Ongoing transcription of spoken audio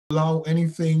allow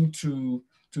anything to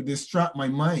distract my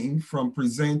mind from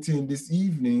presenting this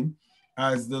evening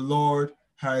as the Lord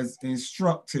has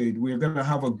instructed. We're going to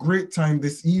have a great time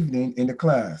this evening in the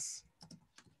class.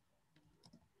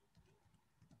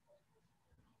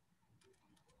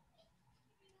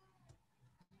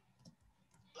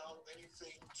 Allow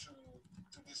anything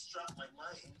to distract my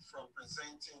mind from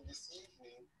presenting this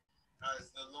evening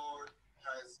as the Lord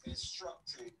has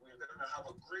instructed. We're going to have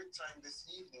a great time this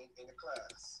evening in the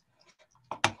class.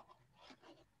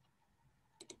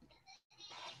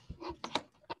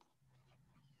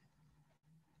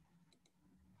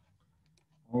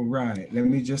 All right, let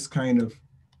me just kind of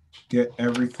get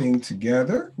everything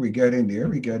together. We get in there,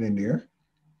 we get in there.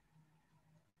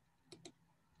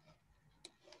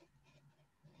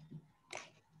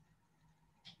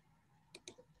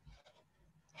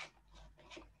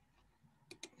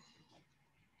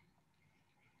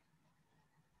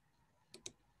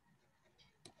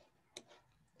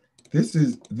 This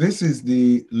is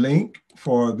the link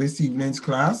for this evening's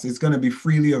class. It's going to be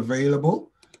freely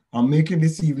available. I'm making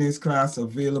this evening's class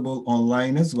available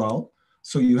online as well,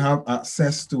 so you have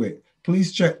access to it.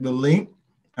 Please check the link,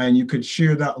 and you could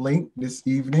share that link this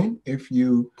evening if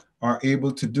you are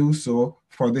able to do so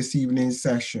for this evening's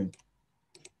session.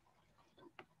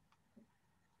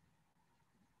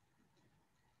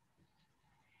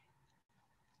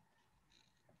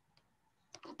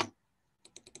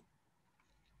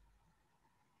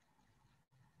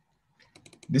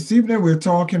 This evening, we're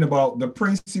talking about the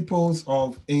principles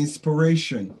of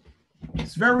inspiration.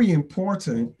 It's very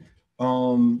important,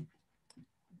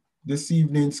 this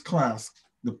evening's class,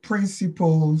 the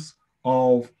principles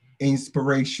of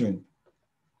inspiration.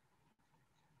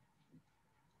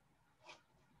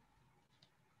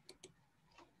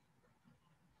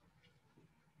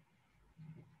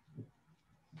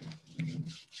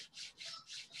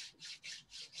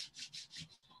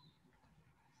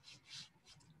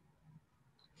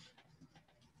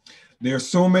 There are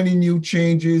so many new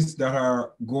changes that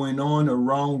are going on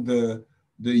around the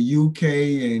UK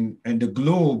and the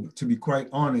globe, to be quite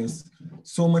honest.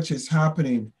 So much is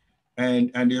happening,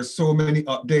 and there's so many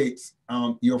updates.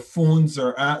 Your phones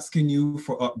are asking you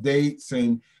for updates,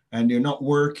 and they're not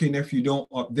working if you don't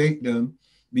update them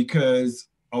because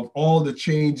of all the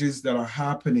changes that are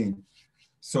happening.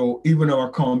 So even our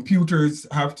computers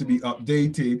have to be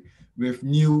updated with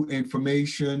new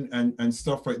information and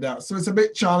stuff like that. So it's a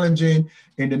bit challenging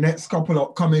in the next couple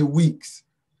of coming weeks.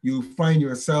 You find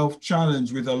yourself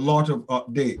challenged with a lot of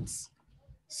updates.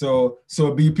 So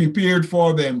be prepared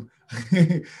for them.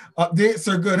 Updates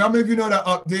are good. How many of you know that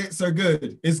updates are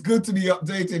good? It's good to be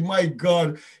updated. My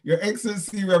God, Your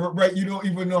Excellency, Reverend Bright, you don't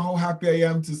even know how happy I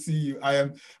am to see you.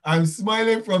 I'm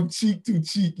smiling from cheek to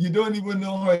cheek. You don't even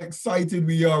know how excited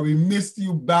we are. We missed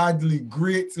you badly,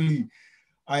 greatly.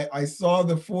 I saw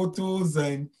the photos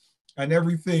and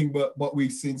everything, but we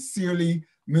sincerely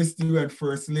missed you and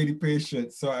First Lady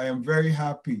Patience. So I am very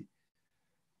happy.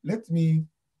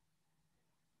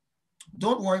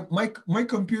 Don't worry, my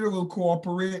computer will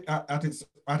cooperate at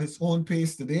its own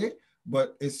pace today,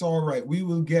 but it's all right. We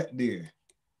will get there.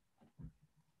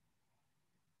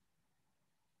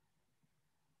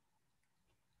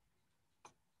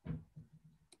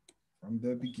 From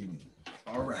the beginning.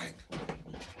 All right.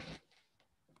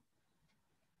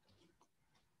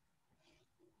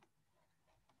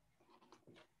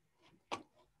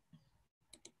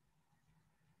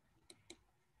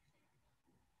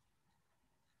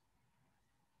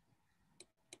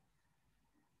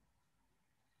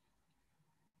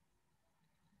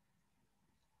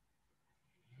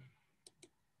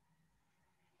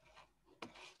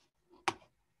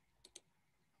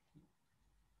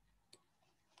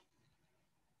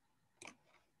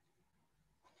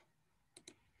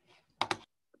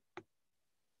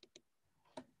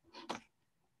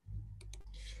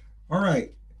 All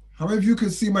right. How many of you can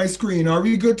see my screen? Are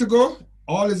we good to go?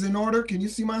 All is in order. Can you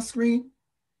see my screen?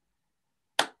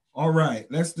 All right,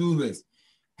 let's do this.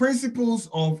 Principles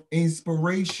of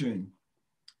inspiration.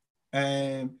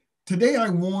 And today I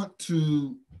want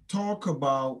to talk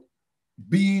about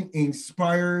being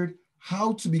inspired,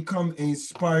 how to become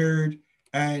inspired,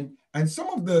 and some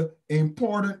of the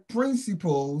important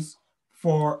principles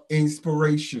for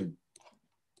inspiration.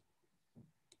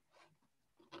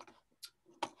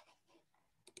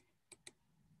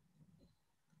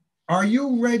 Are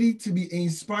you ready to be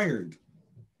inspired?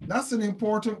 That's an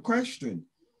important question.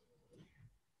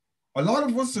 A lot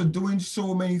of us are doing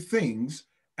so many things,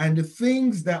 and the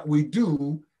things that we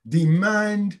do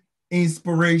demand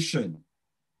inspiration.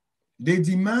 They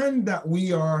demand that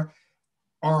we are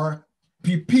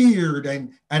prepared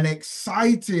and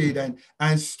excited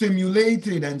and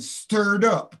stimulated and stirred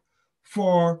up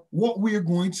for what we're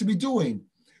going to be doing.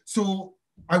 So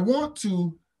I want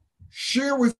to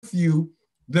share with you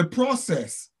the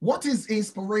process. What is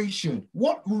inspiration?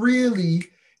 What really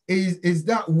is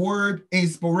that word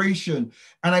inspiration?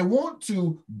 And I want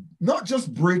to not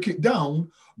just break it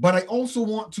down, but I also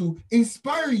want to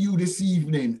inspire you this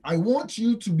evening. I want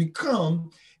you to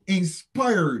become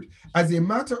inspired. As a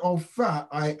matter of fact,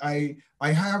 I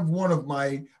have one of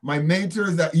my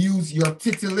mentors that use you're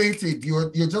titillated,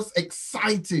 you're just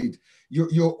excited,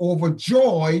 you're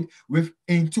overjoyed with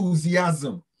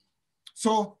enthusiasm.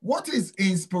 So what is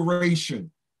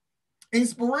inspiration?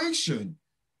 Inspiration,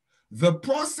 the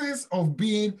process of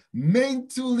being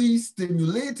mentally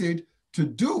stimulated to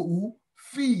do,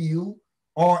 feel,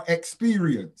 or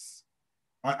experience.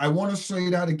 I want to say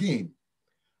that again.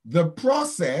 The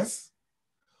process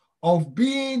of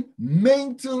being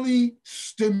mentally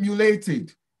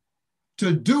stimulated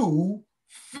to do,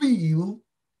 feel,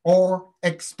 or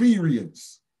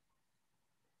experience.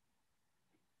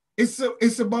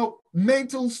 It's about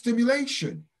mental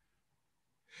stimulation.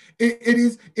 It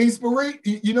is inspiration.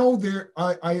 You know,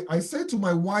 I said to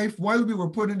my wife while we were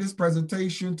putting this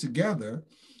presentation together,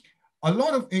 a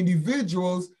lot of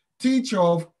individuals teach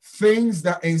of things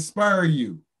that inspire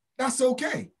you. That's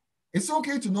okay. It's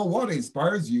okay to know what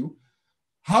inspires you,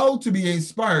 how to be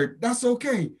inspired. That's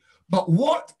okay. But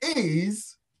what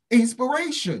is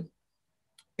inspiration?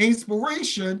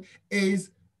 Inspiration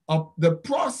is the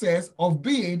process of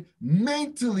being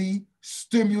mentally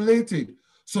stimulated.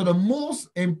 So the most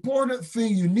important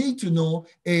thing you need to know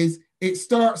is it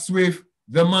starts with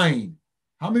the mind.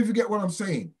 How many of you get what I'm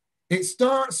saying? It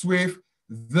starts with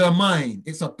the mind.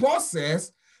 It's a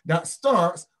process that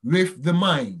starts with the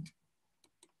mind.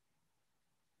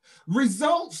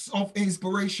 Results of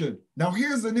inspiration. Now,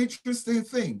 here's an interesting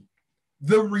thing.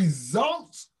 The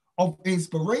results of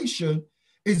inspiration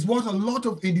is what a lot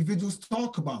of individuals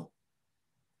talk about.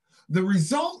 The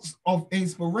results of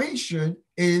inspiration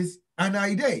is an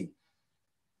idea.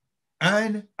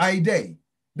 An idea.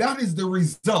 That is the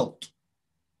result.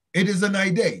 It is an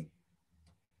idea.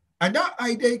 And that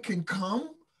idea can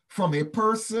come from a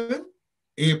person,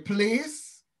 a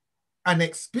place, an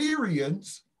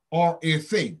experience, or a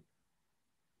thing.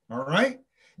 All right?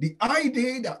 The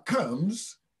idea that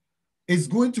comes is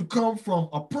going to come from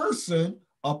a person,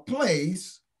 a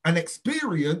place, an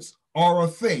experience, or a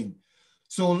thing.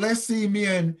 So let's see, me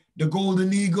and the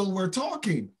Golden Eagle were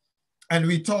talking, and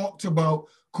we talked about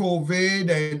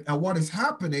COVID and what is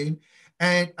happening.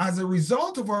 And as a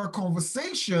result of our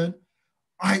conversation,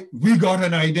 we got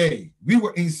an idea. We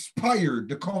were inspired.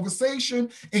 The conversation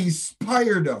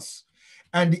inspired us.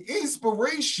 And the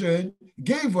inspiration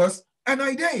gave us an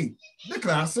idea, the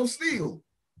glass of Steele.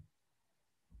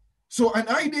 So an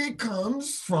idea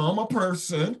comes from a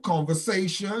person,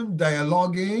 conversation,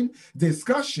 dialoguing,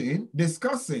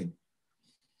 discussing.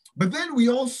 But then we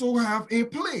also have a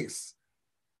place.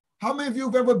 How many of you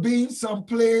have ever been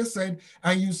someplace and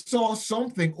you saw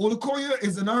something? Olukoya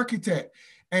is an architect.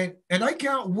 And I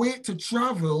can't wait to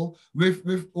travel with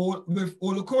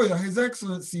Olukoya, His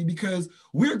Excellency, because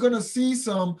we're going to see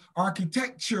some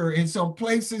architecture in some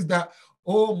places that,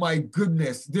 oh my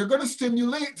goodness, they're going to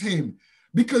stimulate him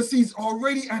because he's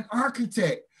already an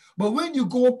architect. But when you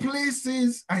go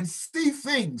places and see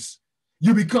things,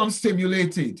 you become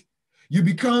stimulated. You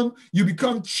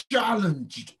become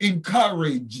challenged,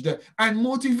 encouraged, and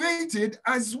motivated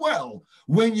as well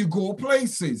when you go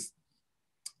places.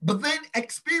 But then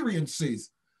experiences.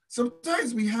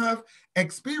 Sometimes we have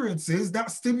experiences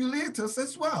that stimulate us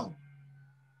as well.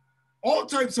 All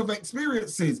types of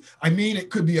experiences. I mean, it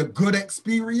could be a good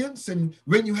experience, and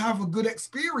when you have a good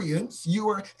experience, you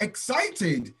are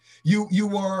excited. You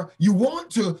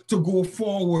want to go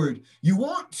forward. You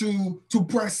want to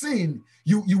press in.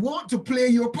 You want to play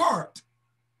your part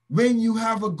when you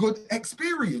have a good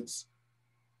experience.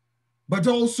 But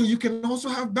also, you can also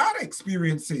have bad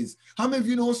experiences. How many of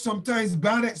you know sometimes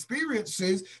bad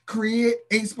experiences create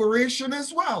inspiration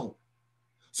as well?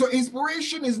 So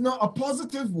inspiration is not a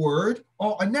positive word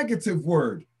or a negative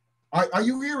word. Are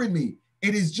you hearing me?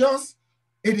 It is just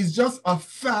a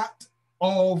fact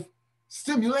of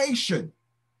stimulation.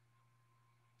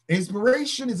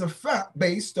 Inspiration is a fact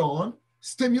based on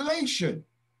stimulation,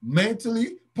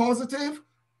 mentally positive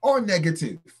or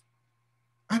negative.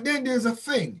 And then there's a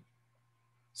thing.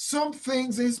 Some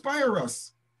things inspire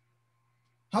us.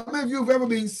 How many of you have ever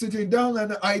been sitting down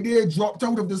and an idea dropped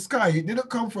out of the sky? It didn't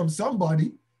come from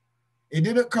somebody. It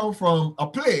didn't come from a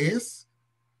place.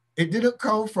 It didn't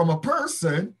come from a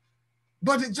person,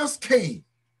 but it just came.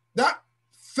 That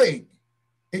thing.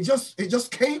 It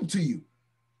just came to you.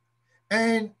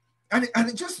 And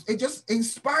it just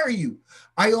inspire you.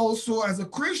 I also, as a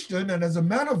Christian and as a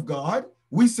man of God,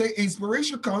 we say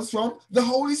inspiration comes from the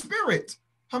Holy Spirit.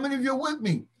 How many of you are with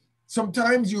me?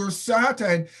 Sometimes you're sat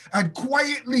and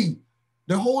quietly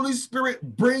the Holy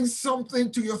Spirit brings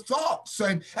something to your thoughts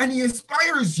and he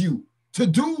inspires you to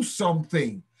do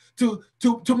something,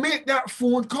 to make that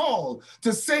phone call,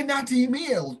 to send that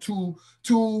email, to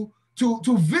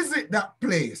visit that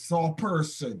place or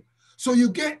person. So you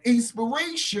get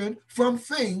inspiration from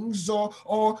things or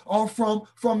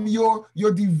from your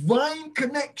divine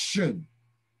connection.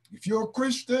 If you're a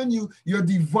Christian, your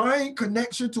divine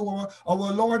connection to our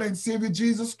Lord and Savior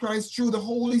Jesus Christ through the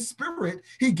Holy Spirit,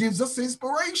 he gives us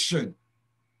inspiration.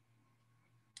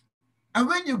 And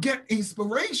when you get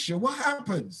inspiration, what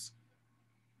happens?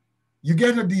 You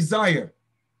get a desire.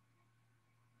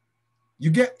 You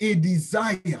get a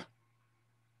desire.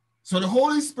 So the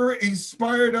Holy Spirit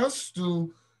inspired us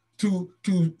to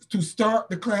start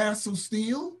the class of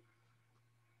Steele,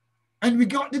 and we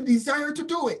got the desire to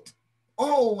do it.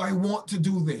 Oh, I want to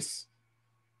do this.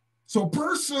 So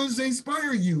persons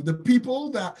inspire you, the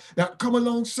people that come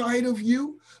alongside of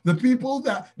you, the people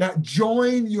that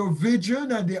join your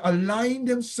vision and they align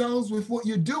themselves with what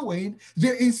you're doing,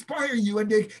 they inspire you and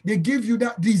they give you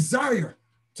that desire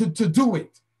to do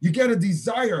it. You get a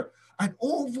desire, an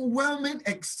overwhelming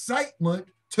excitement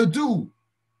to do.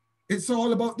 It's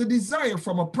all about the desire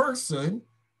from a person,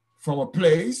 from a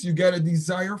place. You get a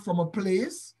desire from a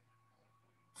place,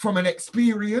 from an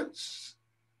experience,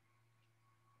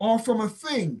 or from a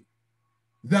thing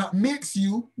that makes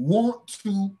you want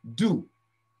to do.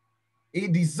 A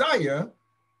desire,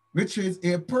 which is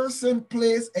a person,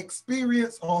 place,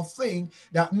 experience, or thing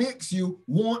that makes you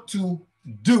want to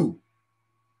do.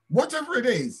 Whatever it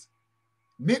is,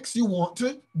 makes you want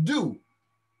to do.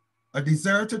 A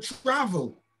desire to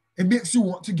travel, it makes you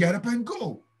want to get up and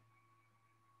go.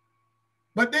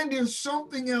 But then there's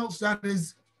something else that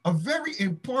is a very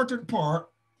important part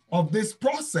of this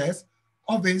process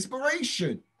of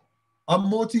inspiration, a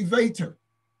motivator.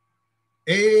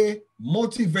 A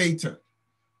motivator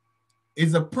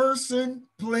is a person,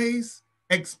 place,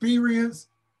 experience,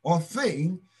 or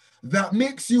thing that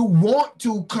makes you want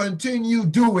to continue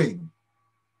doing.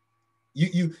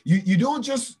 You don't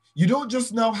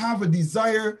just now have a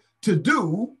desire to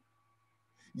do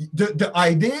the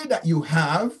idea that you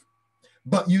have,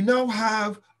 but you now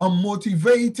have a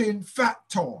motivating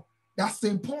factor. That's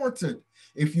important.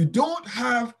 If you don't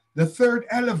have the third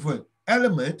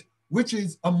element, which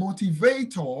is a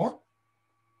motivator,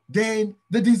 then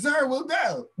the desire will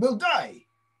die.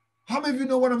 How many of you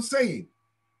know what I'm saying?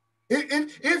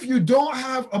 If you don't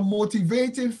have a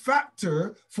motivating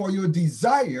factor for your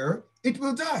desire, it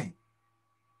will die.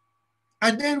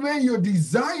 And then when your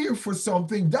desire for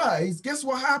something dies, guess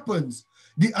what happens?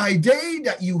 The idea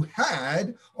that you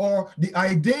had, or the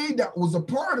idea that was a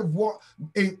part of what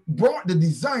it brought the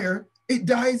desire, it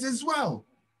dies as well.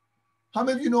 How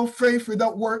many of you know faith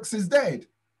without works is dead?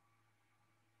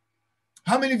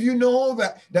 How many of you know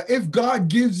that if God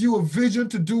gives you a vision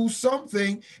to do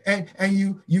something and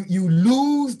you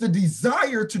lose the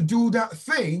desire to do that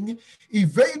thing,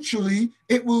 eventually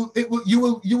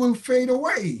you will fade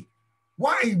away.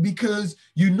 Why? Because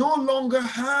you no longer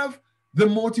have the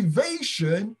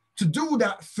motivation to do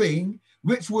that thing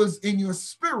which was in your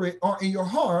spirit or in your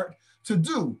heart to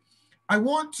do. I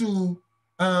want to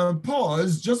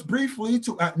pause just briefly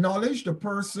to acknowledge the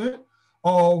person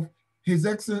of His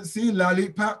Excellency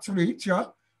Lalit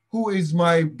Patricha, who is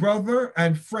my brother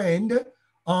and friend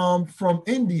from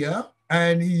India,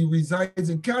 and he resides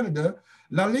in Canada.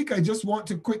 Lalit, I just want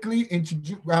to quickly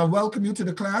welcome you to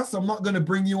the class. I'm not going to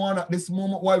bring you on at this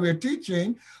moment while we're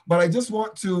teaching, but I just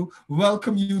want to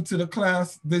welcome you to the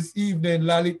class this evening,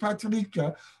 Lalit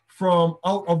Patricha from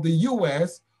out of the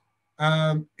US,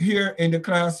 here in the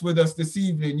class with us this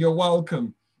evening. You're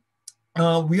welcome.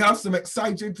 We have some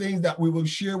exciting things that we will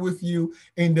share with you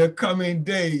in the coming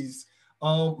days.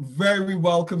 Very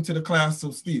welcome to the class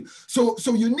of Steele.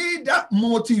 So you need that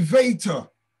motivator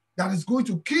that is going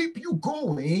to keep you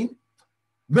going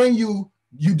when you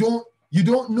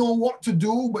don't know what to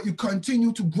do, but you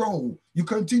continue to grow, you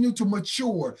continue to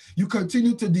mature, you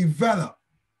continue to develop.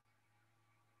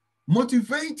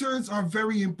 Motivators are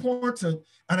very important,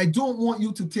 and I don't want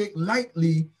you to take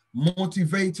lightly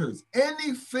motivators.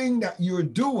 Anything that you're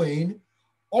doing,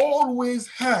 always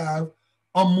have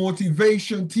a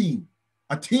motivation team,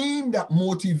 a team that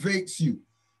motivates you.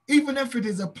 Even if it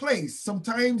is a place,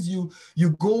 sometimes you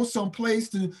go someplace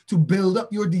to build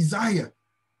up your desire.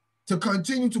 to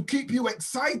continue to keep you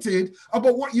excited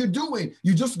about what you're doing.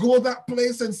 You just go to that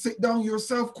place and sit down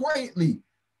yourself quietly.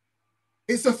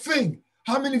 It's a thing.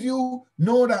 How many of you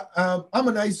know that I'm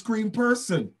an ice cream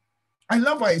person? I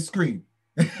love ice cream.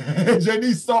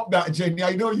 Jenny, stop that, Jenny.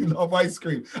 I know you love ice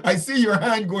cream. I see your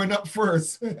hand going up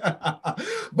first.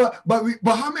 but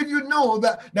how many of you know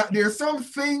that there are some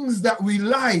things that we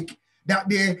like, that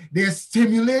they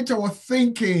stimulate our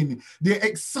thinking, they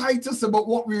excite us about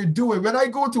what we're doing. When I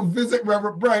go to visit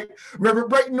Reverend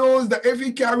Bright knows that if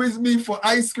he carries me for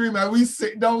ice cream and we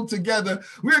sit down together,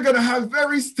 we're going to have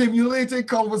very stimulating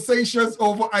conversations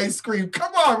over ice cream.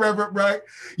 Come on, Reverend Bright.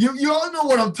 You all know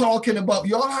what I'm talking about.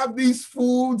 You all have these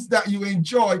foods that you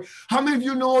enjoy. How many of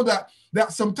you know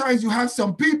that sometimes you have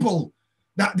some people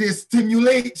that they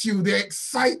stimulate you, they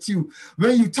excite you.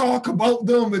 When you talk about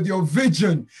them with your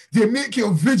vision, they make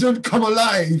your vision come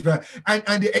alive,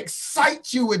 and they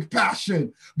excite you with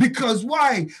passion. Because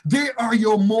why? They are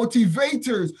your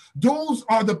motivators. Those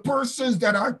are the persons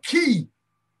that are key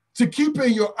to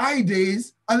keeping your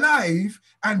ideas alive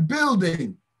and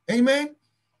building. Amen?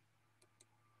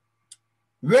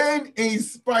 When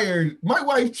inspired, my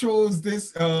wife chose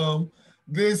this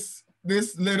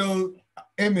little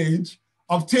image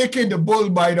of taking the bull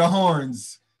by the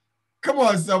horns. Come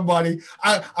on, somebody.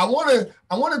 I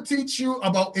want to teach you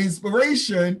about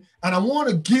inspiration, and I want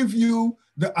to give you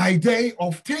the idea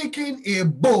of taking a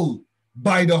bull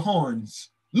by the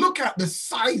horns. Look at the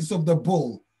size of the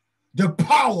bull, the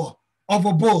power of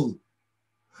a bull.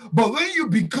 But when you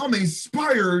become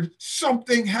inspired,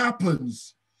 something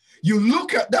happens. You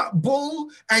look at that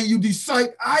bull and you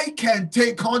decide, I can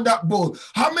take on that bull.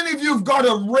 How many of you have got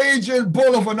a raging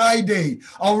bull of an idea,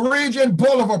 a raging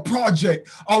bull of a project,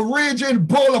 a raging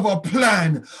bull of a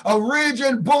plan, a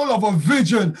raging bull of a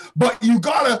vision, but you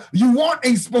want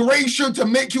inspiration to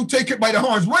make you take it by the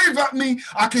horns? Wave at me.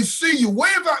 I can see you.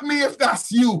 Wave at me if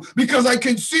that's you, because I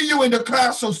can see you in the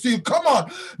class of Steele. Come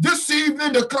on. This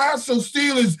evening, the class of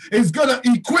Steele is going to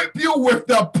equip you with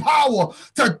the power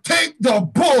to take the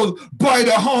bull by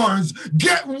the horns.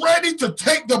 Get ready to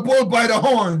take the bull by the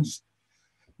horns.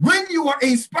 When you are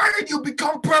inspired, you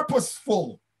become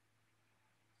purposeful.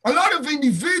 A lot of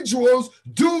individuals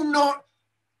do not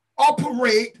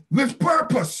operate with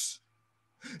purpose.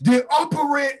 They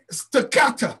operate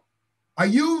staccato. I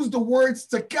use the word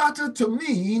staccato to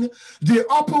mean they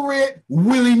operate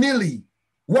willy-nilly.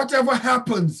 Whatever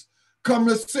happens, come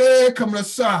to say, come to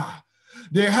sa.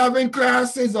 They're having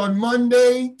classes on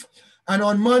Monday, and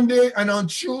on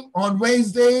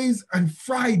Wednesdays and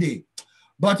Friday.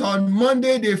 But on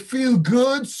Monday, they feel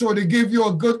good, so they give you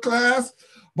a good class.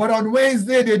 But on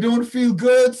Wednesday, they don't feel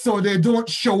good, so they don't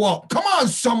show up. Come on,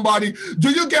 somebody. Do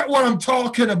you get what I'm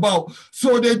talking about?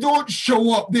 So they don't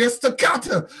show up. They're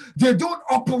staccato. They don't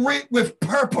operate with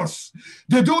purpose.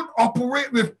 They don't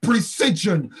operate with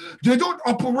precision. They don't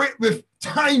operate with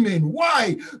timing.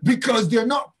 Why? Because they're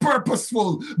not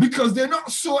purposeful. Because they're not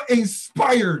so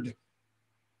inspired.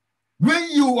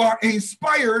 When you are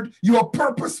inspired, you are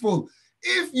purposeful.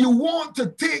 If you want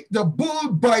to take the bull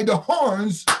by the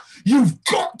horns, you've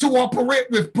got to operate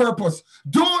with purpose.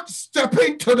 Don't step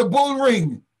into the bull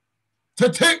ring to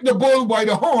take the bull by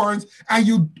the horns and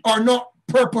you are not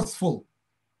purposeful.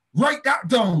 Write that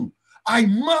down. I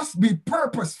must be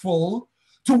purposeful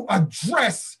to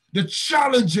address the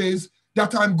challenges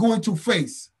that I'm going to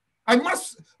face. I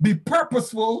must be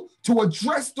purposeful to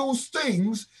address those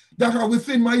things that are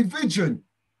within my vision.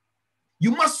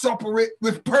 You must operate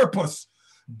with purpose.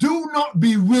 Do not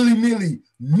be willy-nilly.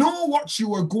 Know what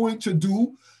you are going to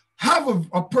do. Have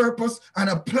a purpose and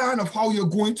a plan of how you're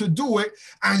going to do it,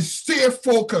 and stay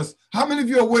focused. How many of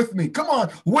you are with me? Come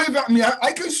on, wave at me.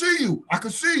 I can see you. I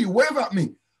can see you. Wave at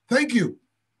me. Thank you.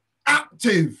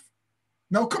 Active.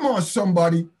 Now, come on,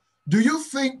 somebody. Do you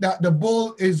think that the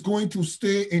bull is going to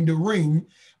stay in the ring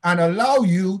and allow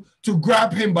you to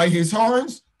grab him by his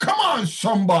horns? Come on,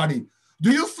 somebody. Do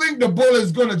you think the bull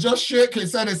is going to just shake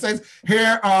his head and says,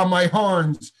 here are my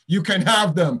horns, you can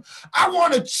have them? I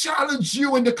want to challenge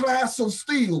you in the class of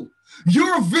Steele.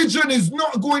 Your vision is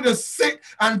not going to sit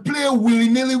and play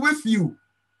willy-nilly with you.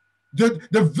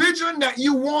 The vision that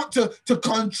you want to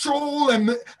control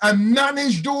and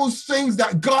manage those things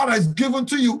that God has given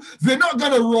to you, they're not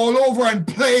going to roll over and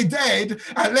play dead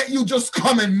and let you just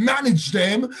come and manage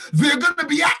them. They're going to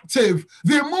be active.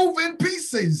 They're moving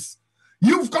pieces.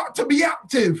 You've got to be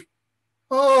active.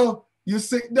 Oh, you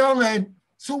sit down and,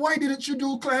 so why didn't you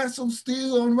do class of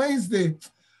Steele on Wednesday?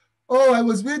 Oh, I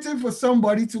was waiting for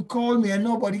somebody to call me and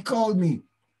nobody called me.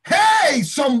 Hey,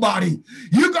 somebody,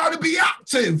 you got to be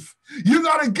active. You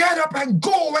got to get up and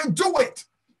go and do it.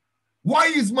 Why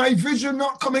is my vision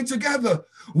not coming together?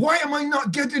 Why am I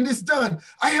not getting this done?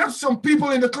 I have some people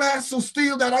in the class so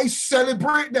Steele that I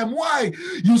celebrate them. Why?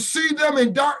 You see them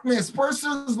in darkness,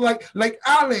 persons like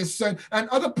Alice and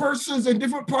other persons in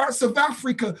different parts of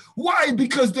Africa. Why?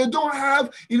 Because they don't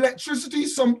have electricity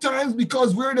sometimes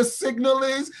because where the signal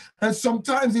is, and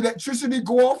sometimes electricity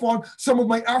go off on some of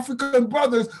my African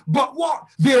brothers. But what?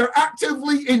 They're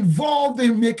actively involved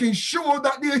in making sure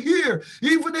that they're here,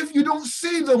 even if you don't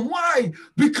see them. Why?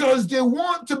 Because they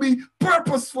want to be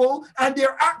purposeful and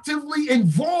they're actively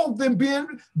involved in being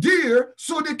there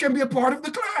so they can be a part of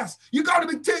the class. You got to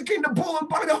be taking the bull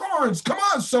by the horns. Come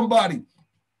on, somebody.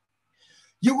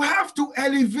 You have to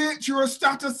elevate your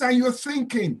status and your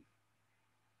thinking.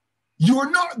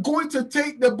 You're not going to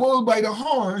take the bull by the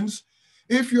horns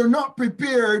if you're not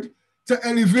prepared to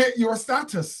elevate your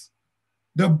status.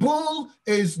 The bull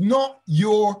is not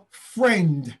your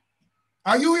friend.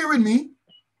 Are you hearing me?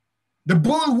 The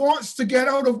bull wants to get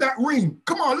out of that ring.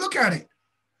 Come on, look at it.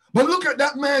 But look at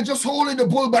that man just holding the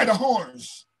bull by the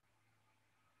horns.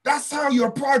 That's how your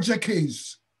project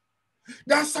is.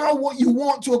 That's how what you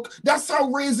want to, that's how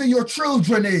raising your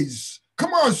children is.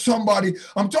 Come on, somebody.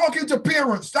 I'm talking to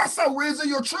parents. That's how raising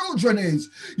your children is.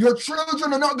 Your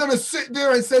children are not going to sit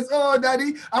there and say, oh,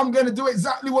 daddy, I'm going to do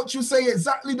exactly what you say,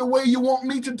 exactly the way you want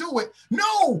me to do it.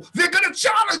 No, they're going to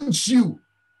challenge you.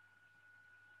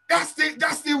 That's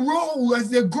their role as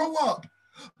they grow up.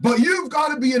 But you've got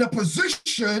to be in a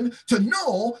position to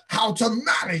know how to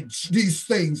manage these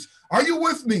things. Are you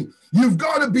with me? You've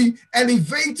got to be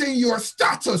elevating your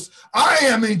status. I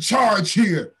am in charge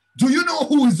here. Do you know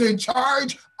who is in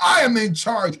charge? I am in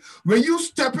charge. When you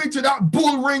step into that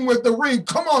bull ring with the ring,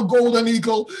 come on, Golden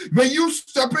Eagle. When you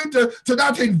step into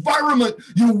that environment,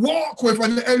 you walk with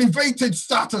an elevated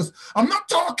status. I'm not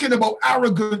talking about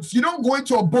arrogance. You don't go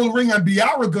into a bull ring and be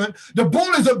arrogant. The bull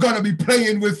isn't going to be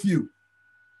playing with you.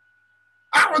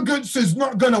 Arrogance is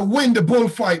not going to win the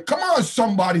bullfight. Come on,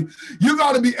 somebody. You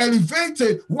got to be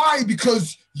elevated. Why?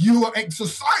 Because you are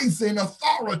exercising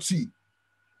authority.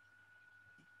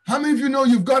 How many of you know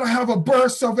you've got to have a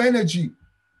burst of energy?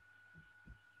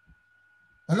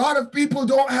 A lot of people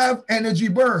don't have energy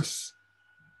bursts.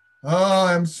 Oh,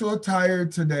 I'm so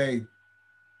tired today.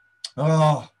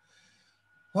 Oh,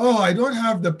 I don't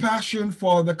have the passion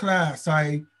for the class.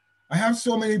 I have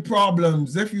so many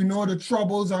problems. If you know the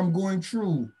troubles I'm going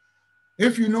through,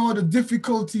 if you know the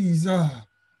difficulties,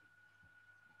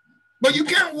 but you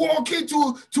can't walk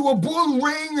into a bull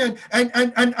ring and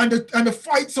the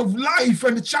fights of life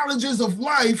and the challenges of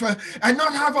life and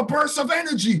not have a burst of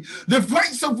energy. The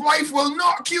fights of life will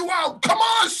knock you out. Come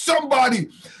on, somebody.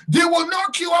 They will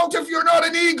knock you out if you're not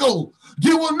an eagle.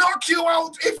 They will knock you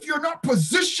out if you're not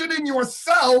positioning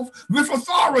yourself with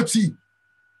authority.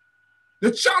 The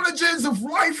challenges of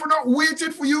life are not waiting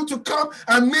for you to come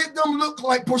and make them look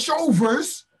like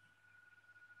pushovers.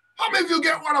 How many of you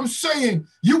get what I'm saying?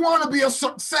 You want to be a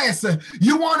success.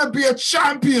 You want to be a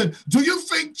champion. Do you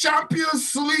think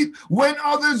champions sleep when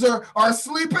others are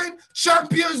sleeping?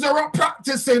 Champions are up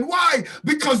practicing. Why?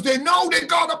 Because they know they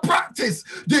got to practice.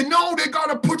 They know they got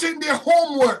to put in their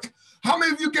homework. How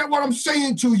many of you get what I'm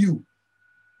saying to you?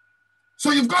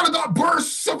 So you've got to got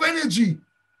bursts of energy.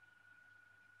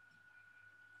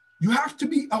 You have to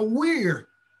be aware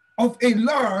of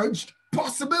enlarged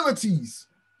possibilities.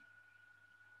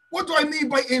 What do I mean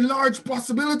by enlarged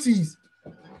possibilities?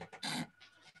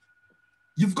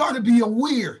 You've got to be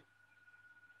aware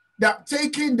that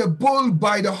taking the bull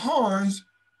by the horns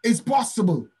is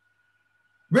possible.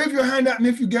 Wave your hand at me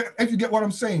if you get what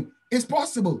I'm saying. It's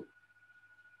possible.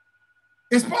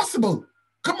 It's possible.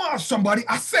 Come on, somebody.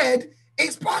 I said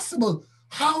it's possible.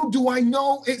 How do I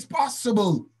know it's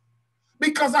possible?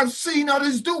 Because I've seen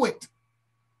others do it.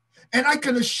 And I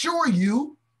can assure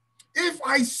you, if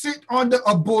I sit under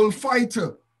a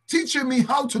bullfighter teaching me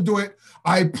how to do it,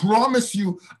 I promise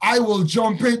you, I will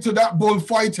jump into that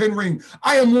bullfighting ring.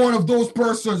 I am one of those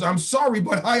persons. I'm sorry,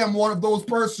 but I am one of those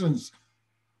persons.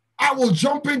 I will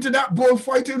jump into that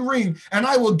bullfighting ring and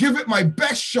I will give it my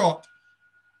best shot.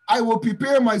 I will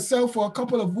prepare myself for a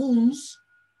couple of wounds.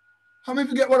 How many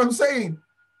of you get what I'm saying?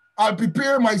 I'll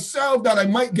prepare myself that I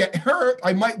might get hurt,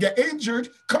 I might get injured.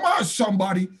 Come on,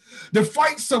 somebody. The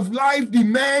fights of life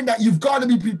demand that you've got to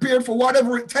be prepared for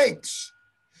whatever it takes.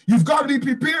 You've got to be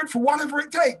prepared for whatever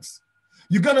it takes.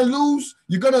 You're gonna lose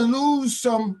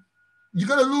some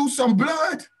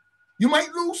blood. You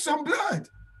might lose some blood.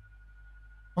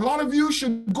 A lot of you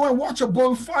should go and watch a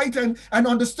bullfight and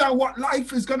understand what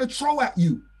life is gonna throw at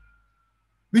you.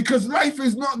 Because life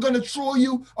is not going to throw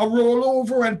you a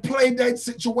rollover and play dead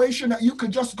situation that you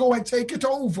can just go and take it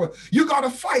over. You got to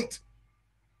fight.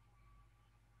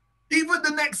 Even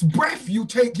the next breath you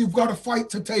take, you've got to fight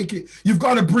to take it. You've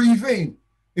got to breathe in.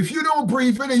 If you don't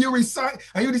breathe in and you recite,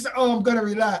 and you decide, oh, I'm going to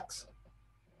relax.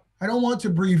 I don't want to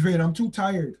breathe in. I'm too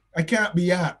tired. I can't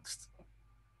be asked.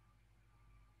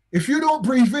 If you don't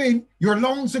breathe in, your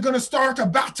lungs are going to start a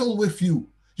battle with you.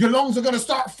 Your lungs are going to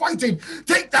start fighting.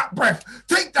 Take that breath.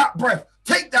 Take that breath.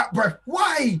 Take that breath.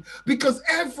 Why? Because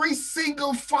every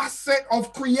single facet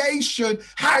of creation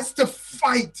has to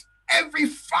fight. Every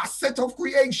facet of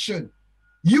creation.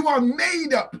 You are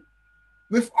made up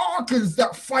with organs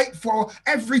that fight for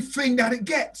everything that it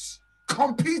gets,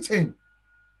 competing.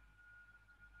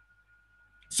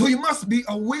 So you must be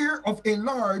aware of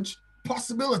enlarged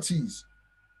possibilities,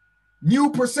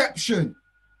 new perception.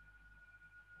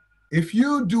 If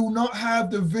you do not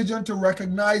have the vision to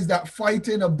recognize that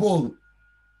fighting a bull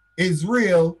is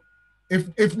real,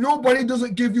 if nobody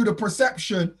doesn't give you the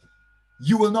perception,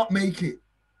 you will not make it.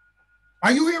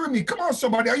 Are you hearing me? Come on,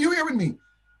 somebody. Are you hearing me?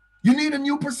 You need a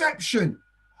new perception,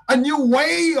 a new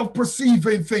way of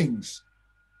perceiving things.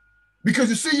 Because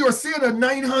you see, you're seeing a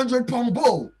 900-pound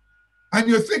bull, and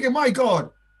you're thinking, my God,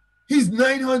 he's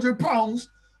 900 pounds,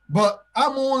 but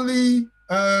I'm only,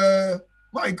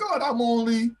 my God, I'm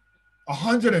only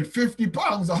 150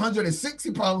 pounds,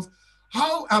 160 pounds.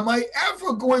 How am I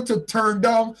ever going to turn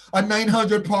down a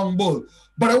 900-pound bull?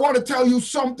 But I want to tell you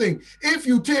something. If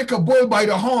you take a bull by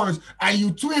the horns and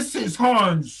you twist his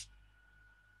horns,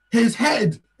 his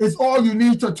head is all you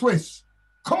need to twist.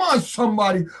 Come on,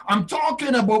 somebody. I'm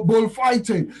talking about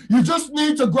bullfighting. You just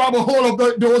need to grab a hold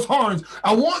of those horns.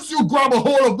 And once you grab a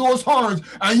hold of those horns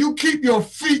and you keep your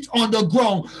feet on the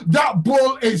ground, that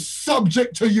bull is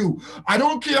subject to you. I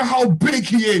don't care how big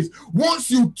he is. Once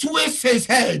you twist his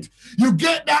head, you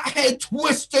get that head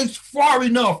twisted far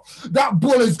enough, that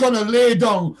bull is going to lay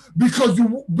down. Because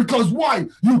why?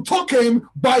 You took him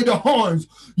by the horns.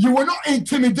 You were not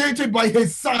intimidated by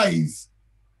his size.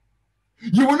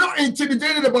 You were not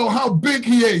intimidated about how big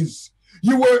he is.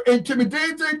 You were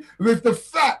intimidated with the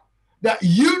fact that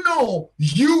you know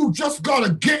you just got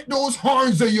to get those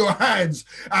horns in your hands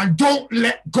and don't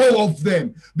let go of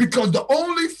them. Because the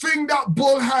only thing that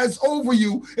bull has over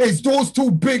you is those two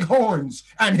big horns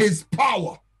and his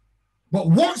power. But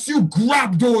once you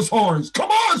grab those horns, come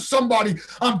on, somebody,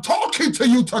 I'm talking to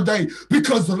you today,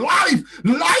 because life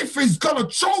is going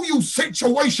to show you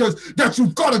situations that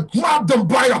you've got to grab them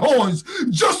by the horns.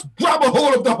 Just grab a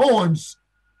hold of the horns.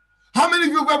 How many of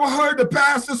you have ever heard the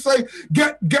pastor say,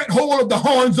 get hold of the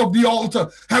horns of the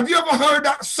altar? Have you ever heard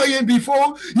that saying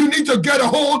before? You need to get a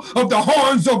hold of the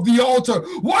horns of the altar.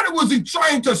 What was he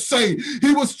trying to say?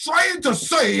 He was trying to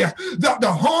say that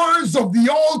the horns of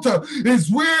the altar is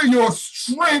where your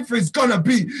strength is going to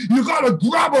be. You got to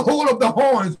grab a hold of the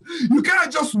horns. You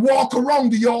can't just walk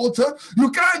around the altar.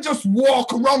 You can't just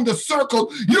walk around the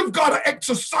circle. You've got to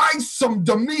exercise some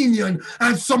dominion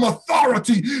and some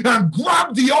authority and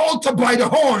grab the altar by the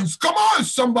horns. Come on,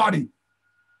 somebody.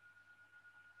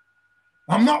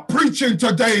 I'm not preaching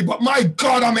today, but my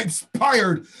God, I'm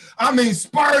inspired. I'm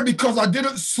inspired because I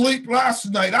didn't sleep last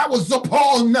night. I was up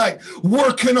all night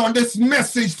working on this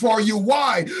message for you.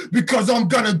 Why? Because I'm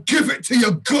going to give it to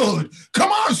you good.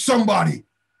 Come on, somebody.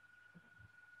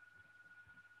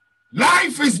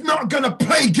 Life is not going to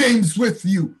play games with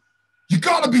you. You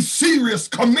got to be serious,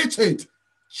 committed,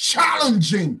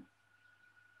 challenging.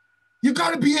 You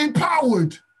got to be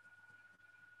empowered.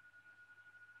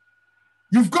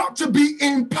 You've got to be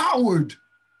empowered.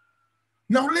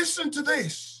 Now listen to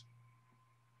this.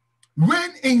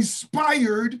 When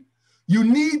inspired, you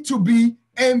need to be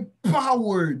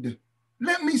empowered.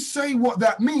 Let me say what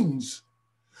that means.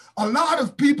 A lot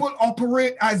of people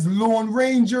operate as lone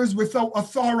rangers without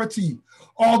authority,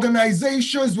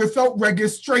 organizations without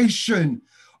registration.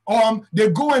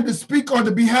 They're going to speak on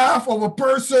the behalf of a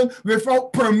person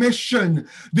without permission.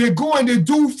 They're going to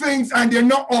do things and they're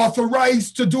not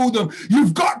authorized to do them.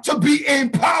 You've got to be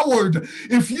empowered.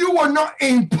 If you are not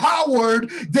empowered,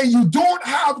 then you don't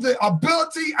have the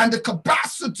ability and the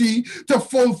capacity to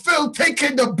fulfill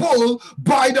taking the bull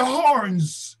by the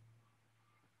horns.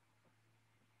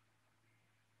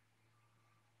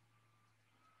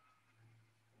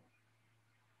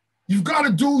 You've got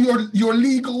to do your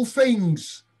legal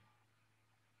things.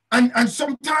 And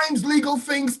sometimes legal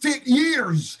things take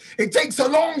years. It takes a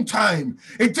long time.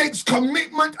 It takes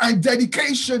commitment and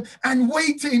dedication and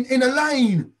waiting in a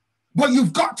line. But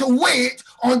you've got to wait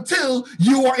until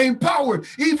you are empowered.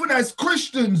 Even as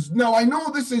Christians, now I know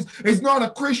this is not a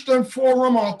Christian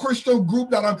forum or a Christian group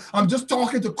that I'm just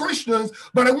talking to Christians,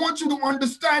 but I want you to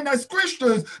understand as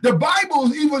Christians, the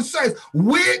Bible even says,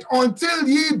 wait until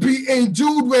ye be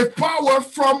endued with power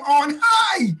from on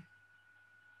high.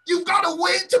 You've got to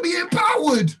wait to be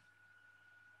empowered.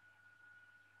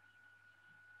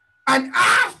 And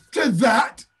after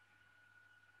that,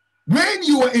 when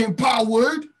you are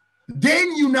empowered,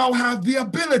 then you now have the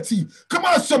ability. Come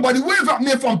on, somebody, wave at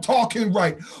me if I'm talking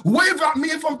right. Wave at me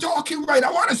if I'm talking right.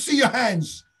 I want to see your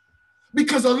hands.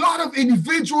 Because a lot of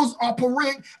individuals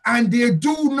operate and they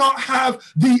do not have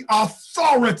the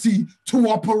authority to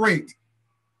operate.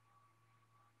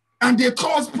 And they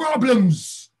cause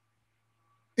problems.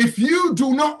 If you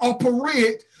do not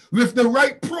operate with the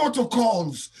right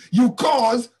protocols, you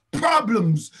cause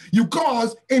problems, you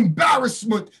cause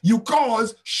embarrassment, you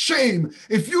cause shame.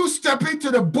 If you step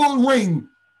into the bull ring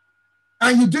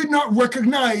and you did not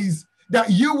recognize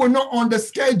that you were not on the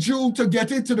schedule to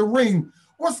get into the ring,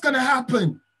 what's going to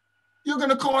happen? You're going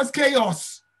to cause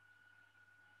chaos.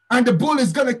 And the bull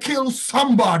is going to kill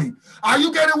somebody. Are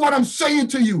you getting what I'm saying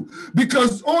to you?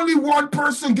 Because only one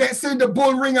person gets in the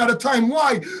bull ring at a time.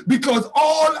 Why? Because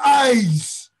all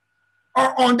eyes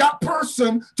are on that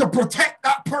person to protect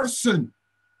that person.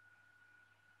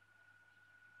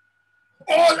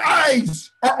 All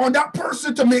eyes are on that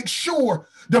person to make sure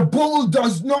the bull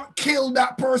does not kill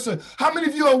that person. How many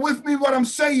of you are with me what I'm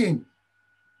saying?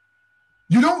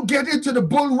 You don't get into the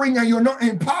bull ring and you're not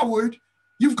empowered.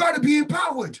 You've got to be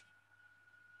empowered.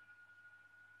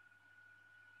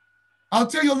 I'll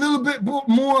tell you a little bit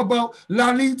more about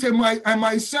Lalit and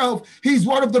myself. He's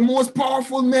one of the most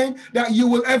powerful men that you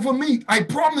will ever meet. I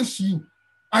promise you.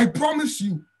 I promise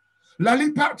you.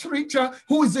 Lalit Patricia,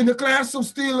 who is in the class of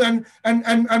Steele and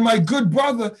my good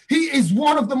brother, he is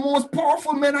one of the most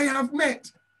powerful men I have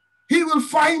met. He will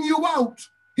find you out.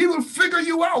 He will figure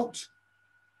you out.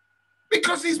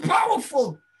 Because he's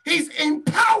powerful. He's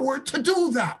empowered to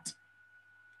do that.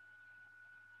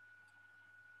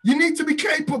 You need to be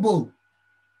capable.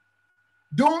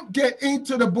 Don't get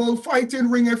into the bullfighting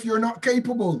ring if you're not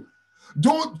capable.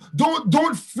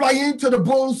 Don't fly into the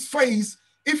bull's face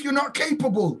if you're not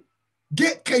capable.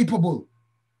 Get capable.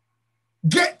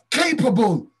 Get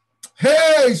capable.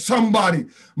 Hey, somebody.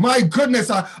 My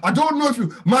goodness, I don't know if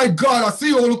you, my God, I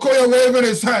see Olukoya waving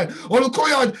his hand.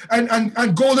 Olukoya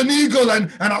and Golden Eagle,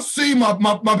 and I see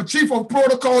my chief of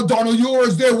protocol, Donald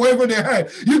Yours, there waving their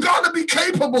hand. You got to be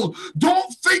capable.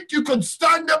 Don't think you can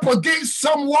stand up against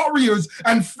some warriors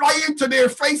and fly into their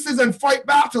faces and fight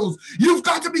battles. You've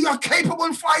got to be a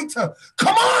capable fighter.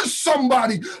 Come on,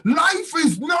 somebody. Life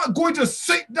is not going to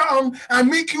sit down and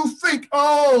make you think,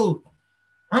 oh,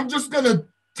 I'm just going to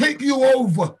take you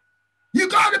over. You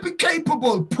got to be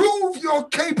capable. Prove your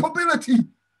capability.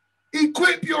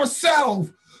 Equip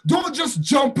yourself. Don't just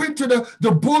jump into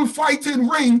the bullfighting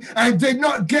ring and did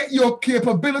not get your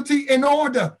capability in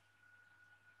order.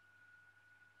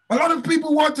 A lot of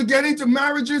people want to get into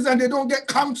marriages and they don't get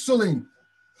counseling.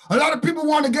 A lot of people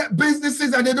want to get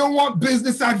businesses and they don't want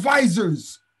business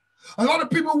advisors. A lot of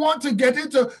people want to get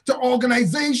into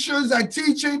organizations and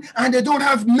teaching and they don't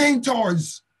have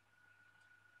mentors.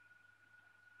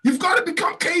 You've got to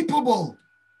become capable.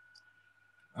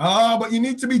 But you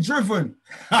need to be driven.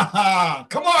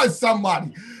 Come on,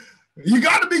 somebody. You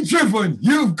got to be driven.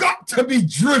 You've got to be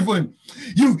driven.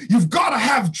 You've got to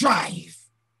have drive.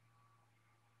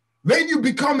 When you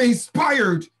become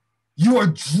inspired, you are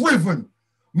driven.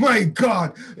 My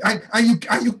God. And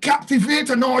you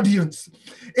captivate an audience.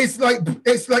 It's like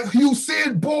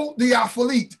Usain Bolt, the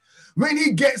athlete. When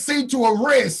he gets into a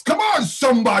race, come on,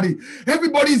 somebody.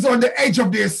 Everybody's on the edge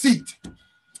of their seat.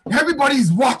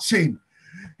 Everybody's watching.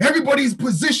 Everybody's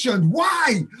positioned.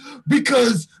 Why?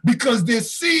 Because they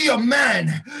see a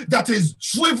man that is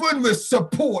driven with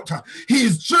support. He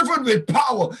is driven with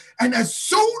power. And as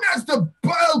soon as the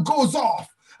bell goes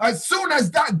off, as soon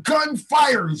as that gun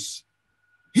fires,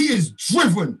 he is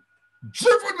driven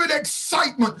with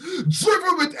excitement,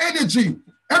 driven with energy.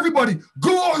 Everybody,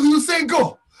 go, you say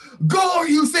go. Go,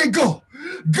 you say go.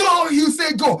 Go, you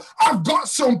say go. I've got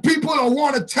some people I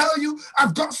want to tell you.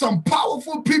 I've got some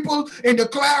powerful people in the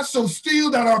class of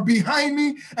Steele that are behind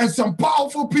me and some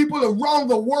powerful people around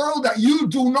the world that you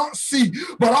do not see.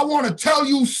 But I want to tell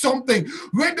you something.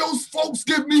 When those folks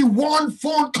give me one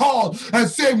phone call and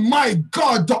say, my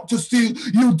God, Dr. Steele,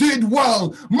 you did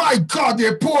well. My God,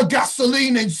 they pour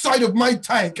gasoline inside of my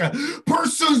tank.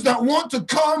 Persons that want to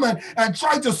come and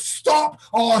try to stop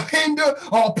or hinder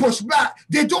or push back,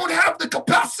 they don't have the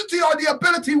capacity or the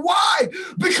ability. Why?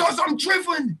 Because I'm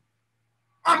driven.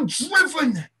 I'm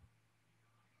driven.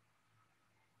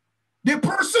 The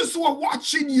persons who are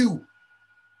watching you,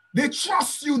 they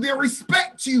trust you, they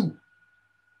respect you.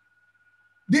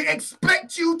 They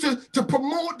expect you to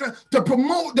promote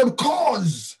the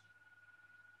cause.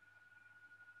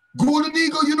 Golden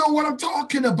Eagle, you know what I'm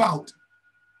talking about.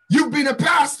 You've been a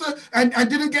pastor and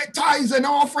didn't get tithes and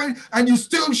offering, and you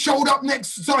still showed up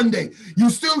next Sunday. You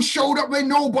still showed up when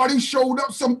nobody showed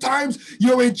up. Sometimes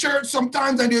you're in church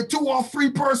sometimes and there are 2 or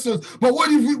 3 persons. But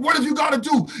what have you got to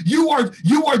do? You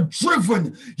are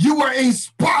driven. You are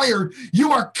inspired.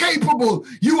 You are capable.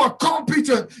 You are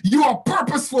competent. You are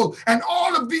purposeful. And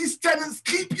all of these tenets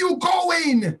keep you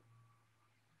going.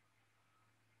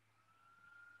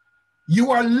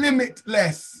 You are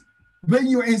limitless. When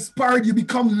you're inspired, you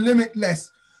become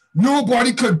limitless.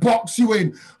 Nobody could box you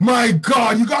in. My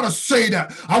God, you got to say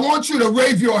that. I want you to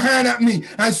wave your hand at me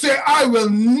and say, I will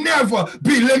never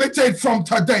be limited from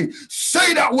today.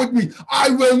 Say that with me. I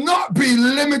will not be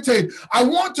limited. I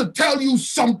want to tell you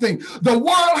something. The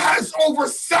world has over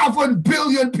 7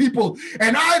 billion people,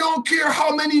 and I don't care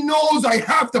how many no's I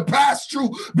have to pass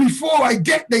through before I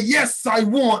get the yes I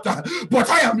want. But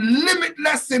I am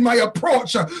limitless in my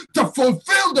approach to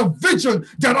fulfill the vision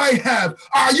that I have.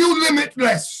 Are you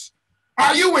limitless?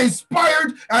 Are you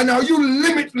inspired and are you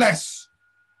limitless?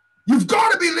 You've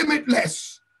got to be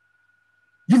limitless.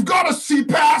 You've got to see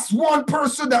past one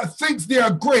person that thinks they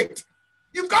are great.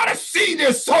 You've got to see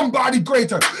there's somebody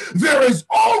greater. There is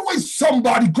always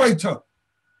somebody greater.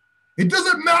 It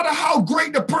doesn't matter how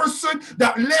great the person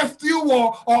that left you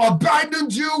or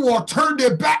abandoned you or turned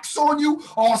their backs on you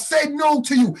or said no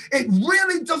to you. It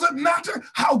really doesn't matter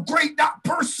how great that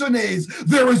person is.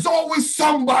 There is always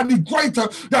somebody greater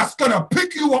that's going to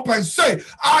pick you up and say,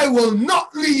 I will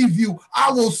not leave you. I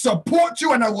will support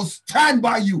you and I will stand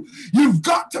by you. You've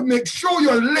got to make sure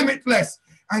you're limitless.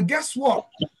 And guess what?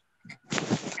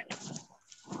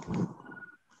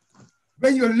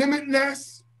 When you're limitless,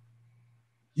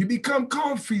 you become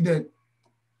confident.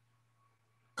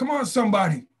 Come on,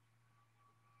 somebody.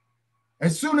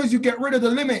 As soon as you get rid of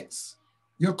the limits,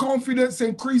 your confidence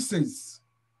increases.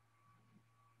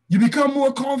 You become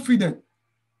more confident.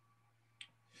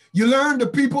 You learn the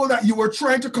people that you were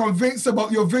trying to convince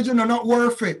about your vision are not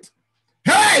worth it.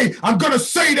 Hey, I'm going to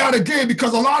say that again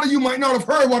because a lot of you might not have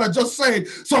heard what I just said.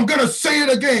 So I'm going to say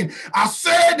it again. I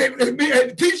said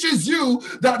it teaches you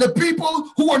that the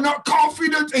people who are not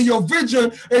confident in your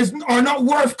vision are not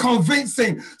worth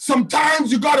convincing.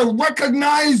 Sometimes you got to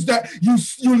recognize that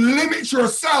you limit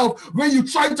yourself when you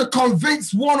try to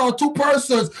convince 1 or 2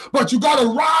 persons, but you got to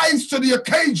rise to the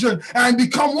occasion and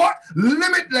become what?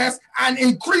 Limitless and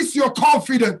increase your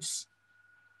confidence.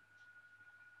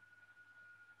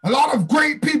 A lot of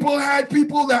great people had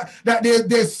people that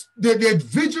their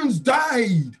visions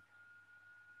died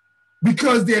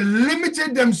because they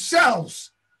limited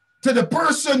themselves to the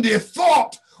person they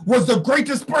thought was the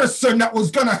greatest person that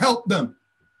was going to help them.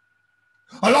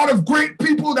 A lot of great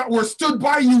people that were stood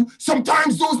by you,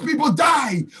 sometimes those people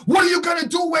die. What are you going to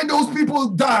do when those people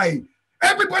die?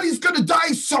 Everybody's going to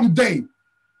die someday.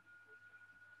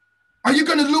 Are you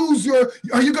going to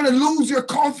lose your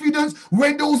confidence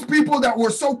when those people that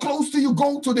were so close to you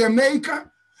go to their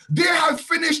maker? They have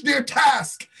finished their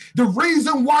task. The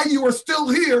reason why you are still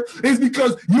here is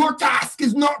because your task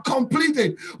is not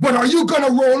completed. But are you going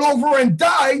to roll over and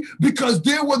die because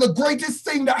they were the greatest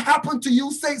thing that happened to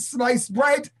you, say sliced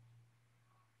bread?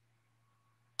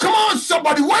 Come on,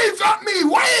 somebody, wave at me,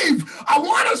 wave. I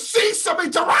want to see some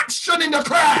interaction in the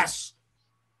class.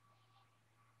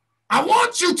 I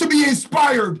want you to be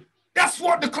inspired. That's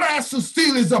what the class of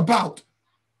Steele is about.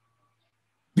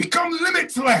 Become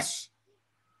limitless.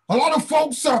 A lot of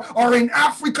folks are in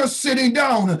Africa sitting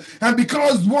down, and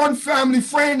because one family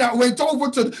friend that went over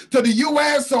to the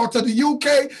US or to the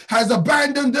UK has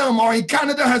abandoned them, or in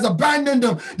Canada has abandoned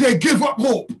them, they give up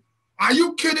hope. Are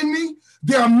you kidding me?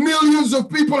 There are millions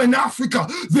of people in Africa.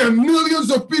 There are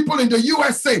millions of people in the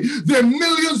USA. There are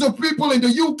millions of people in the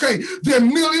UK. There are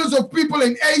millions of people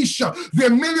in Asia.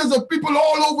 There are millions of people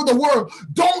all over the world.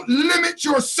 Don't limit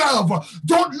yourself.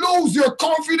 Don't lose your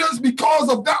confidence because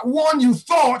of that one you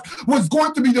thought was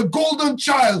going to be the golden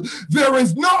child. There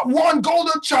is not one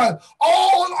golden child.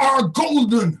 All are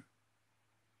golden.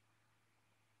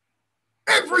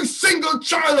 Every single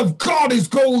child of God is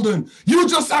golden. You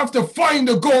just have to find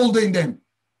the gold in them.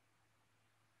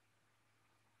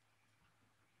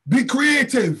 Be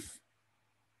creative.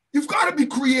 You've got to be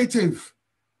creative.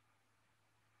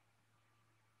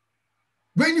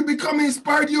 When you become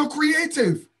inspired, you're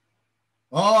creative.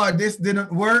 Oh, this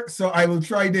didn't work, so I will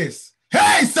try this.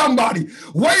 Hey, somebody,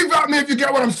 wave at me if you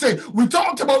get what I'm saying. We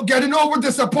talked about getting over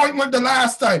disappointment the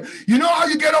last time. You know how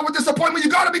you get over disappointment?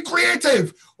 You got to be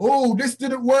creative. Oh, this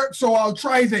didn't work, so I'll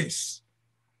try this.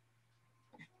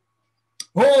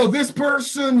 Oh, this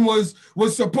person was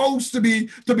supposed to be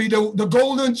the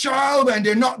golden child, and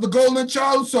they're not the golden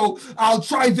child, so I'll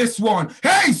try this one.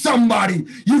 Hey, somebody,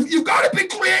 you got to be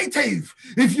creative.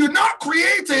 If you're not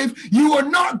creative, you are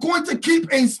not going to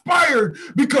keep inspired,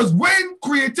 because when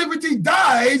creativity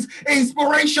dies,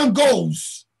 inspiration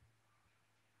goes.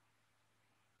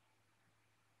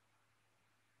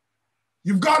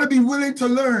 You've got to be willing to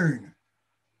learn.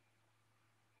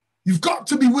 You've got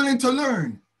to be willing to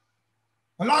learn.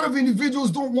 A lot of individuals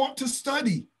don't want to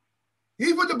study.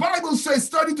 Even the Bible says,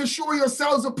 study to show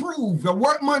yourselves approved. The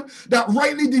workman that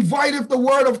rightly divideth the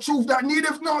word of truth, that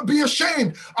needeth not be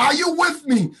ashamed. Are you with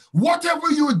me?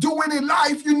 Whatever you're doing in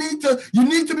life, you need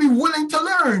to be willing to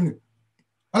learn.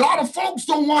 A lot of folks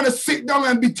don't want to sit down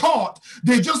and be taught.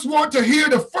 They just want to hear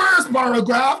the first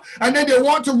paragraph, and then they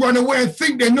want to run away and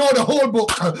think they know the whole book.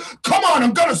 Come on,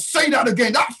 I'm going to say that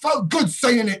again. That felt good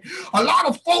saying it. A lot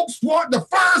of folks want the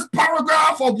first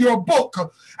paragraph of your book,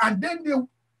 and then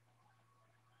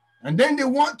they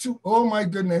want to, oh my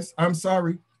goodness, I'm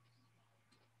sorry.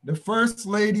 The first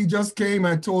lady just came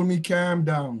and told me, calm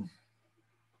down.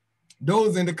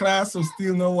 Those in the class will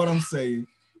still know what I'm saying.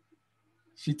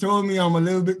 She told me I'm a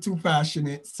little bit too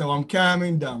passionate, so I'm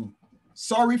calming down.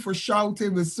 Sorry for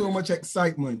shouting with so much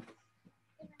excitement.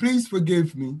 Please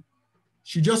forgive me.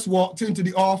 She just walked into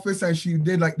the office and she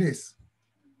did like this.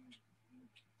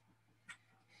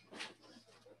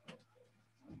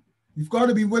 You've got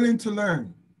to be willing to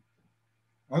learn.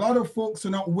 A lot of folks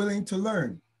are not willing to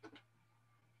learn.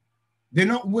 They're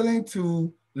not willing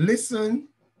to listen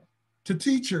to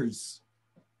teachers.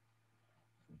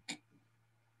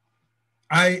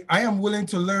 I am willing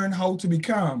to learn how to be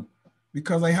calm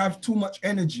because I have too much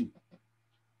energy.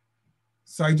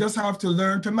 So I just have to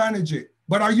learn to manage it.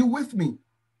 But are you with me?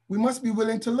 We must be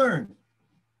willing to learn.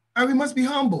 And we must be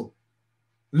humble.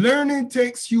 Learning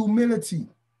takes humility.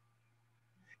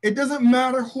 It doesn't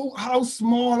matter how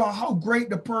small or how great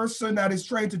the person that is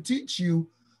trying to teach you.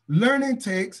 Learning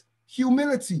takes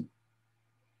humility.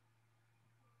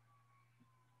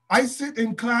 I sit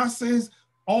in classes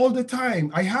all the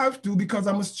time. I have to because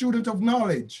I'm a student of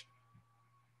knowledge.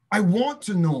 I want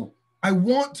to know. I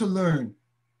want to learn.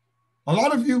 A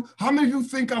lot of you, how many of you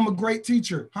think I'm a great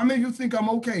teacher? How many of you think I'm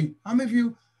okay? How many of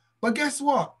you? But guess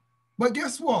what?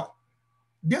 Guess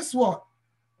what?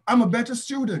 I'm a better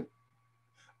student.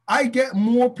 I get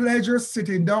more pleasure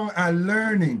sitting down and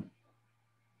learning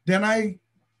than I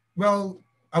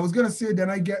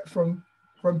get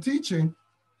from teaching.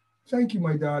 Thank you,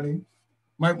 my darling.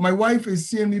 My wife is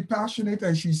seeing me passionate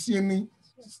and she's seeing me.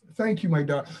 Thank you, my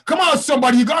darling. Come on,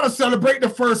 somebody, you got to celebrate the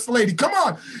first lady. Come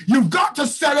on. You've got to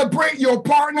celebrate your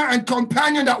partner and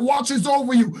companion that watches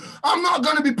over you. I'm not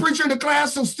going to be preaching the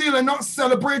class of Steele and not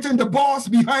celebrating the boss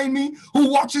behind me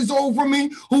who watches over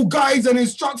me, who guides and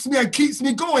instructs me and keeps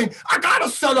me going. I got to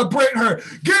celebrate her.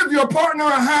 Give your partner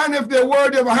a hand if they're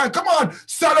worthy of a hand. Come on,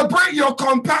 celebrate your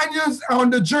companions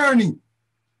on the journey.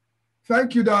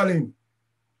 Thank you, darling.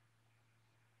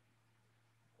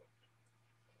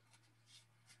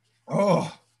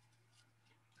 Oh,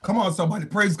 come on, somebody.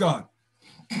 Praise God.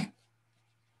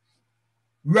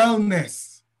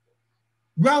 Wellness.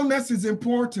 Wellness is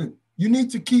important. You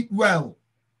need to keep well.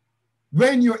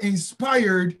 When you're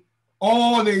inspired,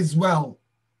 all is well.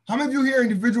 How many of you hear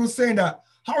individuals saying that?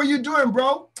 How are you doing,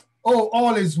 bro? Oh,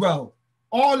 all is well.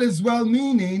 All is well,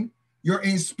 meaning you're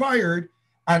inspired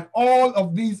and all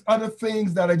of these other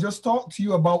things that I just talked to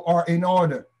you about are in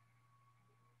order.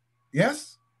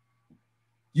 Yes?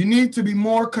 You need to be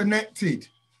more connected.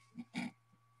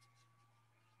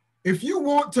 If you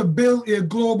want to build a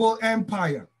global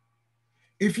empire,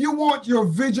 if you want your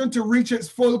vision to reach its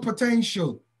full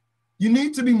potential, you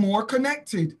need to be more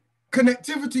connected.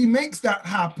 Connectivity makes that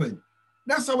happen.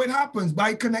 That's how it happens,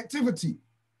 by connectivity.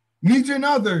 Meeting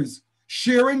others,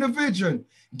 sharing the vision,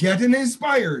 getting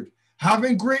inspired,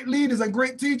 having great leaders and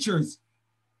great teachers.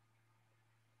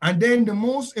 And then the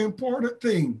most important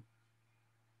thing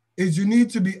is you need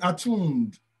to be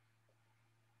attuned.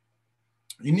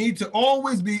 You need to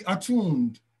always be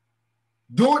attuned.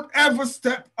 Don't ever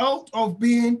step out of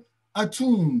being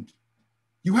attuned.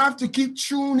 You have to keep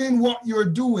tuning what you're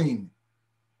doing.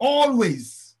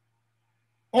 Always.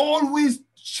 Always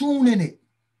tuning it.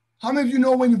 How many of you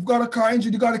know when you've got a car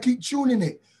engine, you got to keep tuning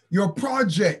it? Your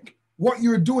project, what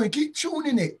you're doing, keep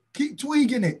tuning it. Keep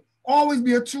tweaking it. Always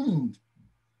be attuned.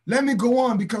 Let me go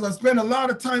on because I spent a lot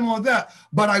of time on that,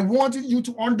 but I wanted you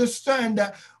to understand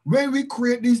that when we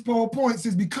create these PowerPoints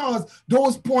is because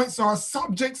those points are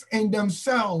subjects in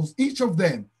themselves, each of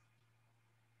them.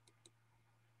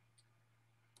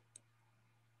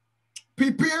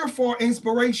 Prepare for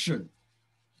inspiration.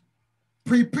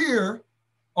 prepare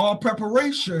or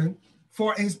preparation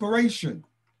for inspiration.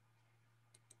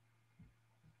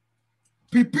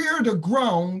 Prepare the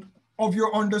ground of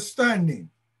your understanding.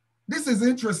 This is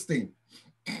interesting.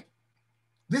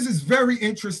 This is very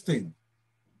interesting.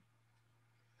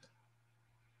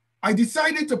 I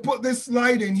decided to put this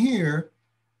slide in here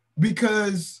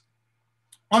because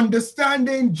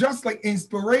understanding, just like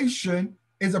inspiration,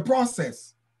 is a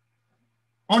process.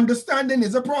 Understanding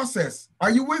is a process.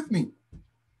 Are you with me?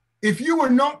 If you are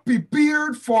not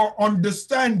prepared for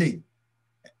understanding,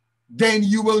 then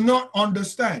you will not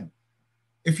understand.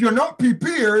 If you're not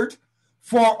prepared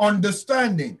for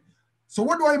understanding. So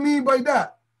what do I mean by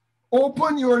that?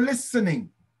 Open your listening,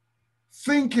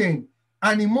 thinking,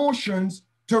 and emotions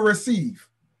to receive.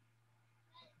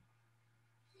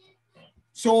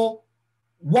 So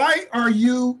why are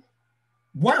you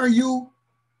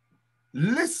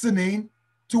listening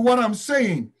to what I'm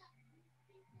saying?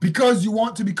 Because you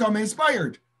want to become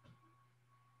inspired.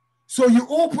 So you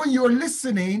open your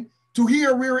listening to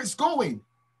hear where it's going.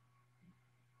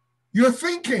 You're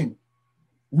thinking.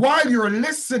 While you're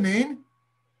listening,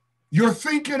 you're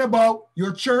thinking about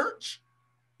your church,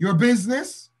 your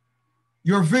business,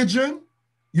 your vision,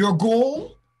 your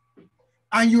goal,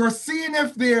 and you're seeing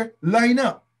if they line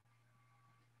up.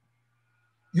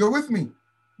 You're with me?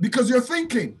 Because you're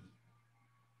thinking.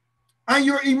 And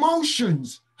your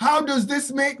emotions. How does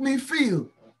this make me feel?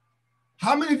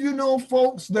 How many of you know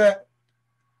folks that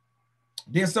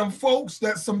there's some folks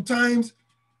that sometimes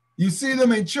you see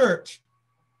them in church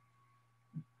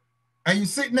and you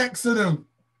sit next to them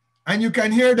and you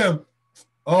can hear them,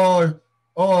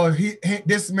 he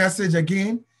this message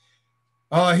again.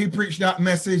 He preached that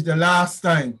message the last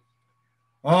time.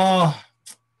 Oh,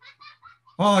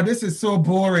 this is so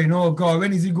boring. Oh God,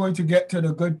 when is he going to get to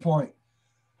the good point?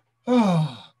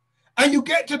 Oh. And you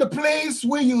get to the place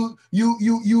where your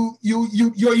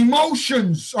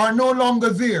emotions are no longer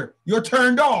there. You're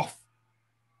turned off.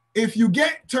 If you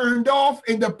get turned off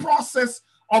in the process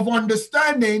of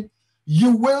understanding,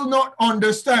 you will not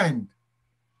understand.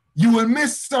 You will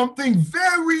miss something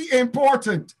very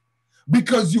important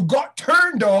because you got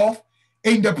turned off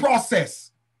in the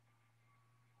process.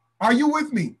 Are you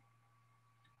with me?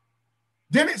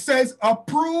 Then it says,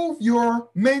 approve your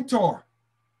mentor.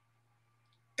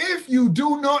 If you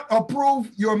do not approve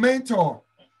your mentor,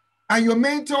 and your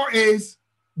mentor is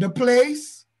the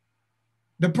place,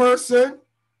 the person,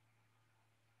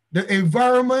 the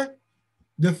environment,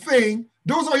 the thing,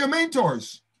 those are your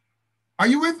mentors. Are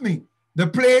you with me? The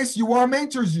place you are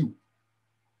mentors you.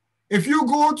 If you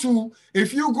go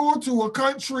to a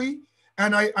country,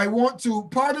 and I want to,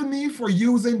 pardon me for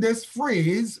using this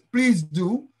phrase, please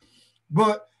do,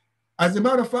 but as a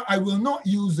matter of fact, I will not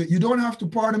use it. You don't have to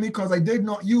pardon me because I did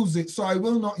not use it, so I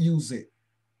will not use it.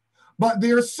 But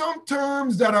there are some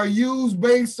terms that are used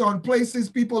based on places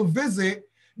people visit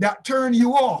that turn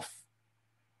you off.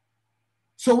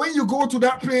 So when you go to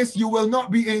that place, you will not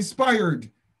be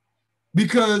inspired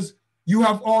because you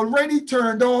have already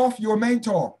turned off your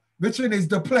mentor, which is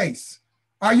the place.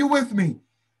 Are you with me?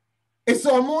 It's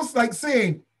almost like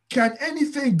saying, can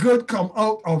anything good come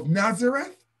out of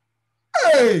Nazareth?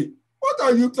 Hey! What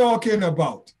are you talking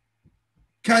about?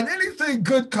 Can anything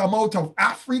good come out of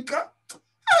Africa?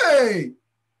 Hey!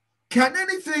 Can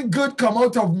anything good come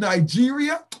out of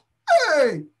Nigeria?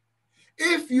 Hey!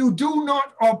 If you do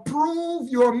not approve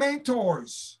your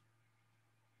mentors,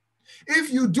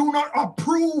 if you do not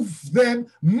approve them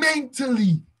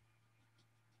mentally,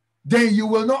 then you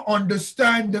will not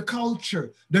understand the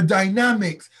culture, the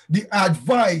dynamics, the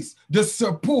advice, the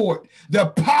support, the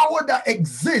power that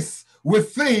exists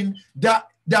within that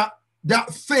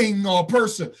thing or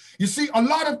person. You see, a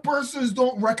lot of persons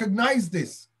don't recognize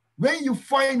this. When you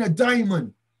find a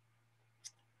diamond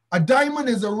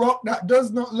is a rock that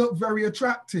does not look very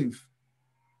attractive.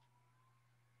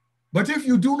 But if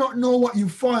you do not know what you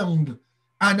found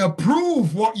and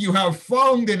approve what you have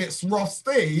found in its rough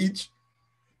stage,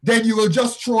 then you will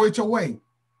just throw it away.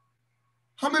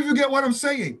 How many of you get what I'm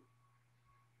saying?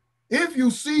 If you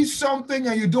see something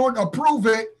and you don't approve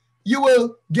it, you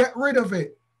will get rid of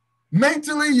it.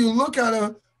 Mentally, you look at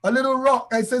a little rock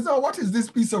and says, oh, what is this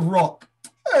piece of rock?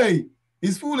 Hey,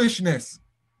 it's foolishness.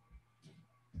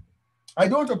 I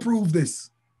don't approve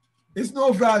this. It's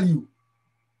no value.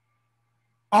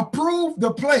 Approve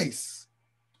the place.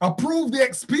 Approve the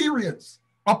experience.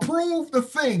 Approve the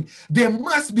thing. They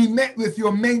must be met with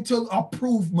your mental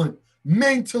approval.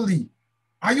 Mentally.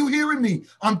 Are you hearing me?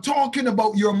 I'm talking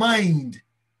about your mind.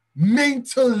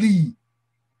 Mentally.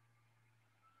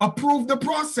 Approve the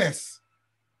process.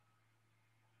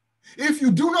 If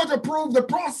you do not approve the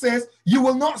process, you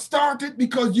will not start it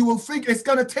because you will think it's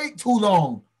going to take too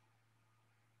long.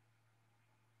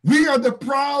 We are the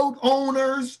proud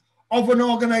owners of an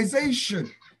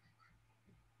organization,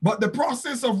 but the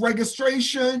process of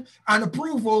registration and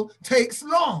approval takes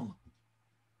long.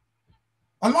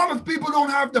 A lot of people don't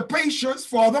have the patience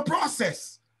for the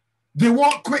process. They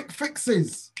want quick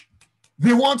fixes.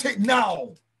 They want it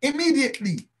now,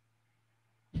 immediately.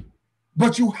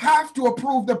 But you have to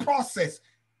approve the process.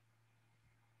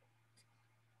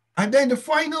 And then the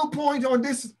final point on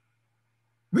this,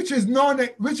 which is not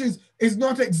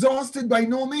exhausted by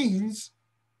no means,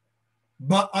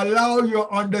 but allow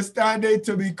your understanding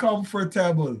to be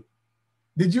comfortable.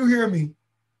 Did you hear me?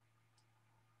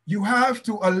 You have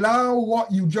to allow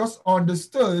what you just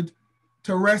understood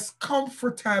to rest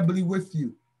comfortably with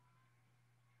you.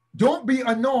 Don't be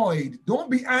annoyed.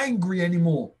 Don't be angry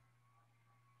anymore.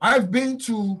 I've been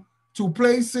to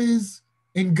places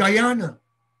in Guyana,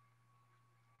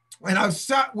 and I've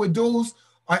sat with those.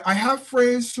 I have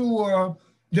friends who are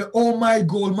the Oh My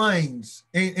Gold Mines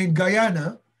in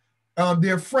Guyana.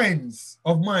 They're friends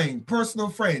of mine, personal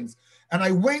friends. And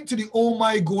I went to the Oh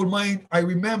My Gold Mine, I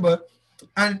remember,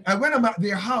 and when I'm at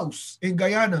their house in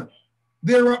Guyana,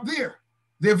 they're up there.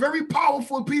 They're very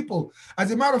powerful people.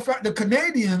 As a matter of fact, the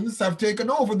Canadians have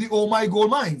taken over the Oh My Gold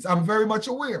Mines. I'm very much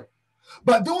aware.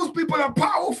 But those people are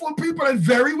powerful people and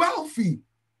very wealthy.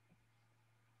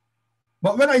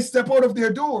 But when I step out of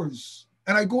their doors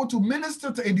and I go to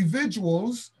minister to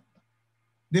individuals,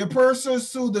 their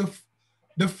persons to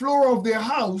the floor of their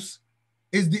house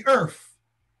is the earth,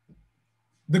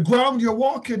 the ground you're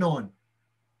walking on,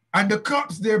 and the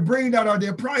cups they're bringing that are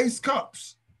their prized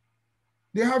cups.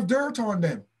 They have dirt on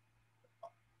them.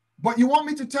 But you want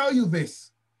me to tell you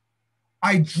this?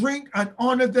 I drink and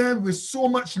honor them with so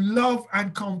much love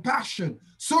and compassion,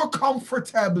 so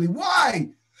comfortably. Why?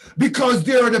 Because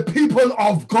they are the people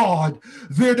of God.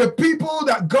 They're the people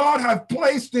that God has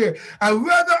placed there. And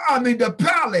whether I'm in the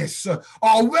palace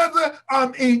or whether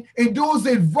I'm in those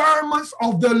environments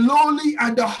of the lowly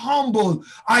and the humble,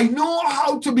 I know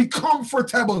how to be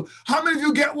comfortable. How many of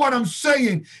you get what I'm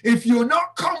saying? If you're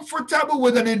not comfortable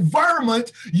with an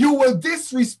environment, you will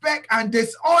disrespect and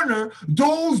dishonor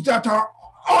those that are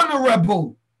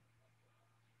honorable.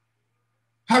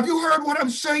 Have you heard what I'm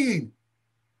saying?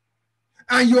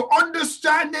 And your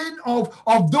understanding of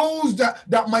those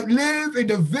that might live in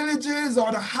the villages or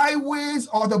the highways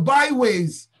or the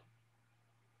byways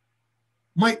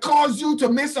might cause you to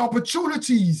miss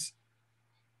opportunities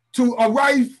to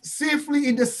arrive safely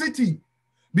in the city,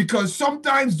 because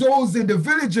sometimes those in the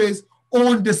villages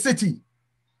own the city.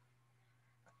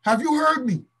 Have you heard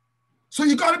me? So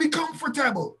you got to be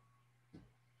comfortable.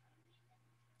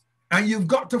 And you've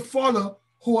got to follow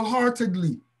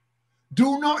wholeheartedly.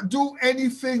 Do not do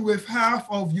anything with half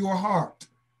of your heart.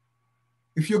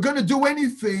 If you're going to do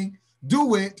anything,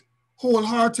 do it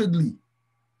wholeheartedly.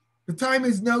 The time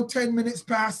is now 10 minutes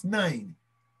past 9.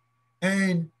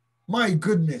 And my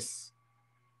goodness,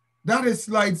 that is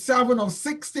slide 7 of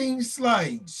 16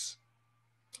 slides.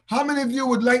 How many of you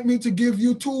would like me to give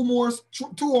you 2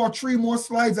 or 3 more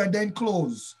slides and then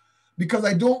close? Because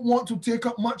I don't want to take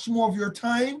up much more of your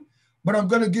time. But I'm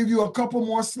going to give you a couple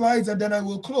more slides and then I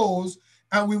will close,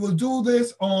 and we will do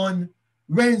this on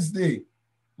Wednesday.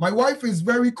 My wife is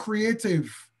very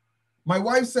creative. My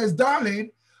wife says,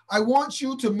 darling, I want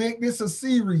you to make this a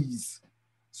series.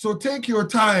 So take your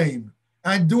time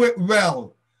and do it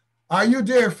well. Are you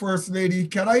there, First Lady?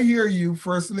 Can I hear you,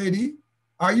 First Lady?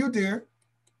 Are you there?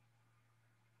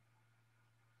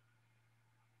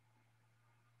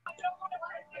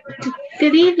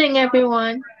 Good evening,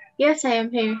 everyone. Yes, I am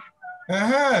here.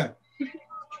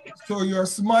 So you're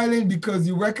smiling because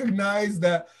you recognize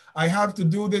that I have to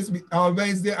do this on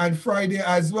Wednesday and Friday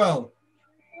as well.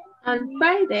 On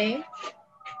Friday,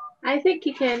 I think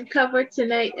you can cover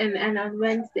tonight and on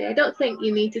Wednesday. I don't think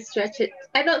you need to stretch it.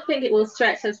 I don't think it will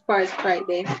stretch as far as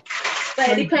Friday. But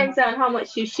it depends on how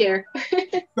much you share.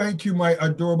 Thank you, my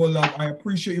adorable love. I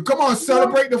appreciate you. Come on,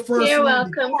 celebrate the First Lady. You're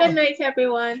welcome. Good night,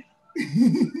 everyone.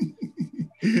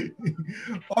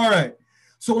 All right.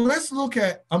 So let's look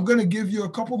at, I'm going to give you a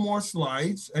couple more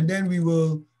slides and then we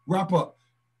will wrap up.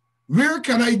 Where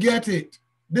can I get it?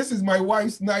 This is my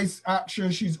wife's nice action.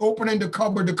 She's opening the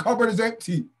cupboard. The cupboard is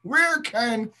empty. Where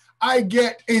can I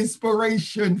get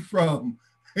inspiration from?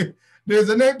 There's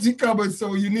an empty cupboard,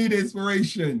 so you need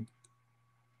inspiration.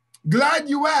 Glad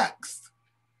you asked.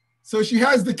 So she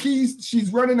has the keys.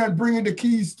 She's running and bringing the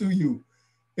keys to you.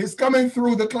 It's coming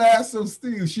through the class of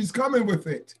Steele. She's coming with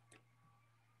it.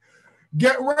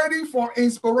 Get ready for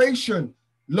inspiration.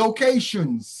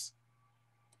 Locations.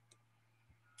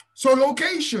 So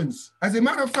locations, as a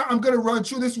matter of fact, I'm going to run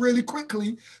through this really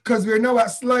quickly because we're now at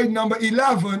slide number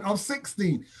 11 of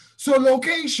 16. So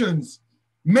locations,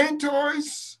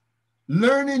 mentors,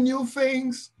 learning new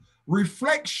things,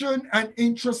 reflection and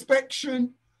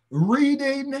introspection,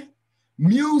 reading,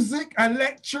 music and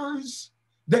lectures,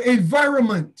 the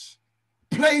environment,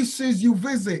 places you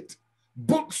visit,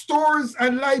 bookstores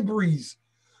and libraries.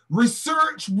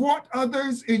 Research what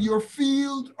others in your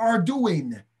field are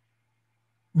doing.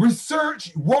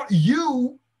 Research what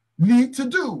you need to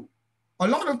do. A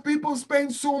lot of people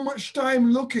spend so much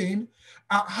time looking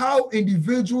at how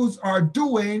individuals are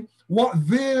doing what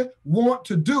they want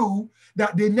to do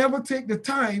that they never take the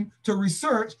time to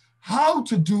research how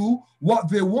to do what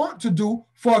they want to do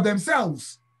for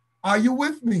themselves. Are you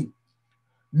with me?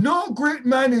 No great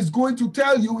man is going to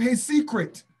tell you his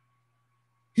secret.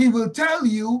 He will tell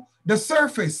you the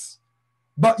surface,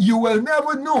 but you will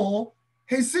never know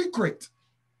his secret.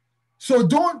 So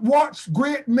don't watch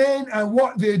great men and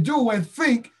what they do and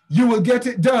think you will get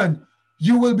it done.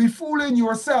 You will be fooling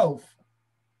yourself.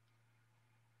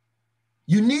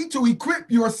 You need to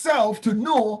equip yourself to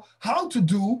know how to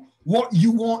do what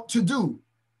you want to do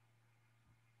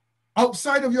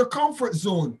outside of your comfort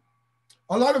zone.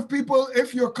 A lot of people,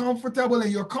 if you're comfortable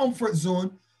in your comfort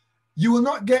zone, you will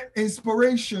not get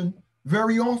inspiration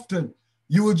very often.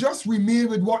 You will just remain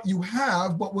with what you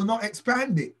have, but will not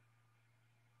expand it.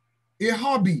 A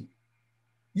hobby.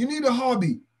 You need a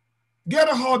hobby. Get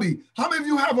a hobby. How many of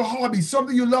you have a hobby?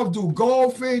 Something you love to do?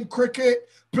 Golfing, cricket,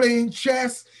 playing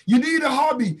chess. You need a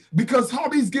hobby because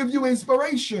hobbies give you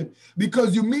inspiration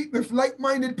because you meet with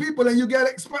like-minded people and you get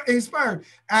inspired.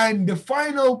 And the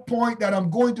final point that I'm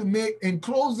going to make in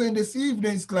closing this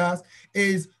evening's class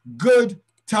is good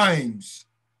times.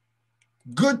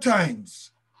 Good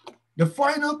times. The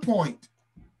final point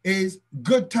is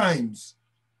good times.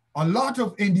 A lot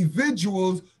of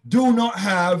individuals do not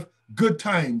have good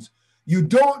times. You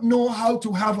don't know how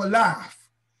to have a laugh.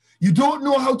 You don't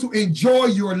know how to enjoy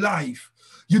your life.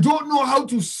 You don't know how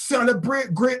to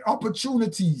celebrate great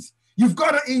opportunities. You've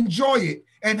got to enjoy it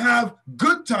and have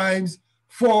good times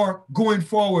for going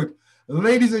forward.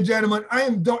 Ladies and gentlemen, I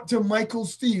am Dr. Michael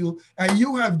Steele, and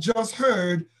you have just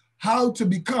heard how to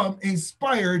become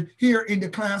inspired here in the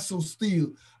class of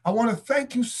Steele. I want to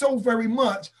thank you so very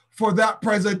much for that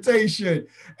presentation,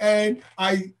 and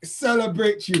I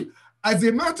celebrate you. As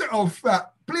a matter of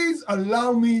fact, please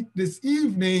allow me this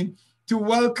evening to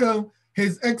welcome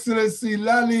His Excellency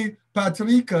Lali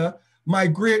Patrika, my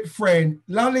great friend.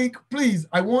 Lali, please,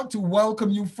 I want to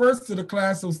welcome you first to the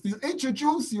class of Steele.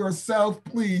 Introduce yourself,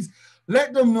 please.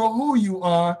 Let them know who you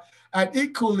are. And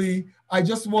equally, I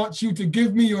just want you to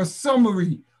give me your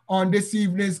summary on this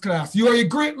evening's class. You're a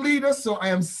great leader, so I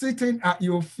am sitting at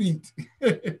your feet.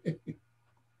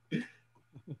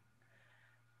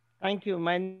 Thank you.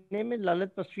 My name is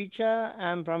Lalit Pasricha.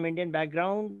 I'm from Indian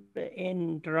background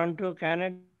in Toronto,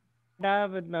 Canada,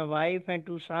 with my wife and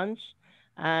two sons.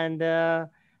 And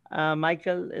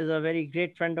Michael is a very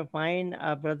great friend of mine,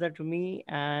 a brother to me,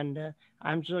 and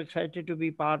I'm so excited to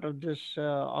be part of this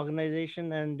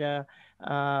organization and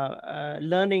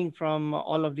learning from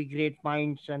all of the great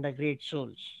minds and the great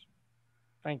souls.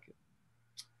 Thank you.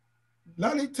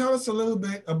 Lali, tell us a little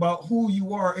bit about who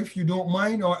you are, if you don't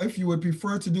mind, or if you would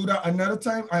prefer to do that another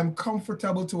time. I'm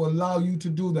comfortable to allow you to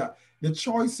do that. The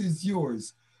choice is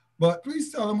yours. But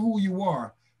please tell them who you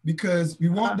are, because we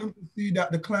want them to see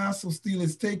that the class of Steele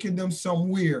is taking them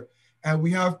somewhere, and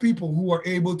we have people who are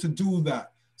able to do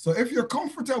that. So if you're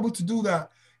comfortable to do that,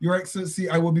 Your Excellency,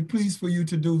 I will be pleased for you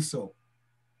to do so.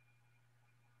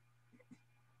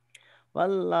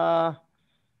 Well,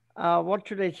 what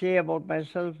should I say about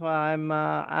myself? I'm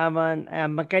a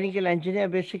mechanical engineer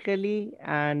basically,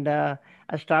 and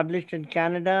established in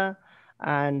Canada,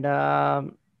 and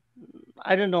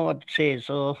I don't know what to say.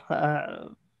 So,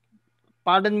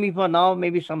 pardon me for now.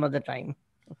 Maybe some other time.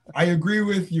 I agree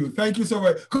with you. Thank you so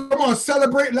much. Come on,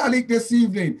 celebrate Lalik this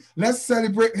evening. Let's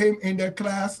celebrate him in the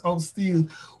class of Steele.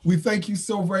 We thank you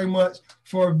so very much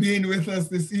for being with us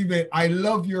this evening. I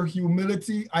love your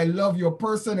humility. I love your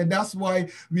person, and that's why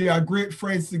we are great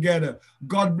friends together.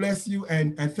 God bless you,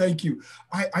 and thank you.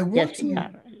 I want Yes, to yeah.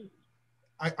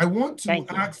 I want to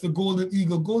Thank you. ask the Golden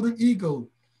Eagle. Golden Eagle,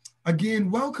 again,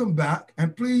 welcome back,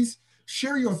 and please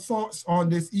share your thoughts on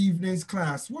this evening's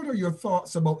class. What are your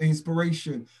thoughts about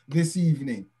inspiration this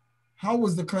evening? How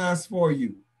was the class for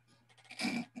you?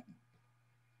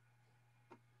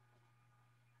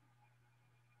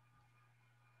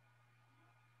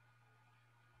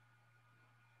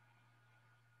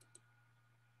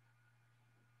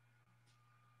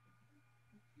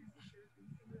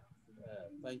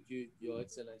 Thank you, Your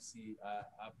Excellency. I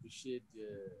appreciate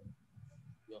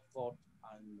your thought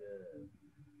and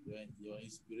your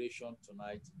inspiration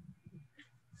tonight.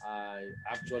 I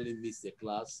actually missed the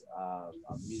class. I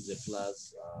missed the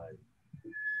class,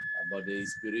 but the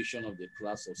inspiration of the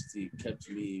class of Steele kept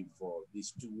me for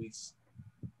these 2 weeks.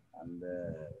 And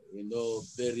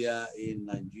burial in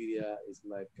Nigeria is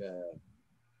like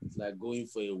it's like going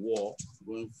for a war,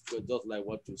 going for, just like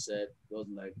what you said, just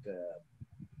like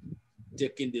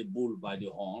taking the bull by the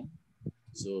horn.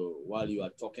 So while you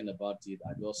are talking about it,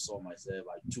 I just saw myself.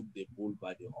 I took the bull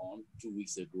by the horn 2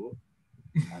 weeks ago,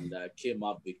 and I came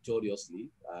up victoriously.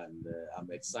 And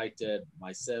I'm excited.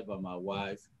 Myself and my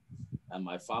wife and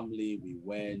my family, we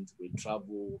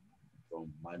traveled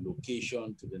from my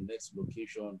location to the next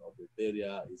location of the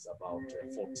area is about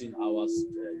 14 hours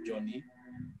journey.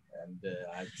 And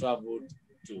I traveled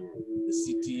to the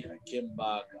city. I came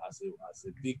back as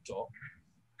a victor.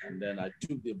 And then I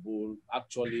took the bull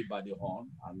actually by the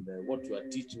horn. And what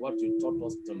you taught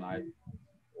us tonight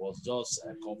was just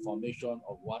a confirmation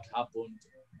of what happened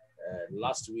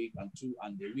last week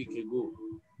and a week ago.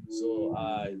 So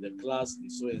the class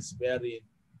is so inspiring.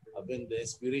 I think the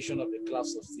inspiration of the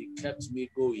class of Steele kept me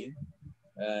going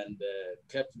and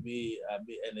kept me,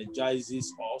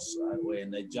 energizes us, or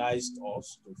energized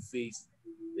us to face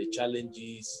the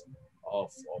challenges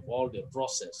of all the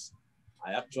process.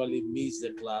 I actually miss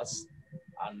the class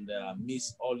and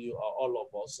miss all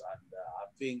of us. And I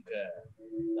think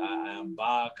I am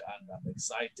back and I'm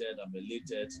excited, I'm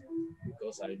elated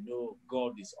because I know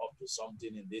God is up to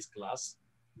something in this class.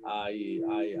 I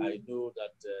know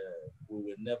that we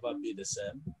will never be the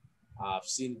same. I've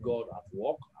seen God at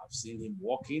work. I've seen Him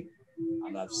working,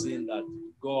 and I've seen that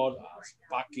God has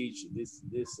packaged this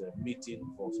meeting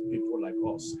for people like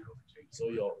us. So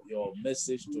your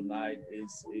message tonight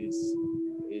is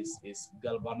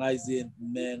galvanizing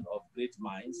men of great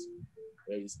minds.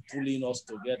 It's pulling us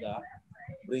together,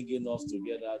 bringing us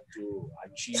together to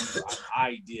achieve an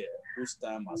idea whose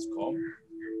time has come.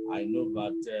 I know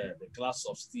that the class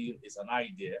of Steele is an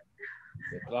idea.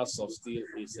 The class of Steele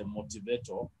is a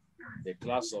motivator. The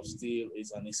class of Steele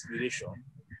is an inspiration.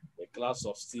 The class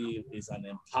of Steele is an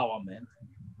empowerment.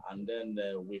 And then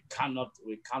we cannot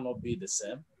be the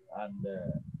same. And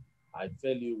I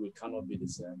tell you, we cannot be the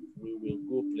same. We will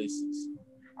go places.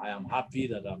 I am happy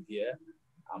that I'm here.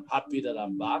 I'm happy that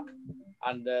I'm back.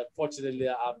 And fortunately,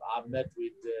 I met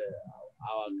with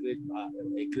our a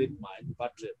great mind,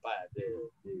 Patrick,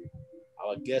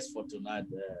 our guest for tonight.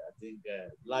 I think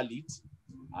Lalit.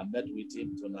 I met with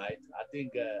him tonight. I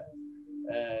think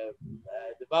the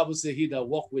Bible says, "He that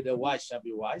walk with the wise shall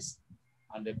be wise,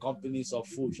 and the companies of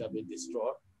fools shall be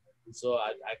destroyed." So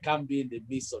I can't be in the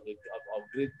midst of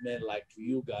great men like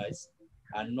you guys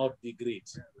and not be great.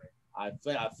 I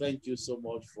thank you so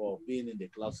much for being in the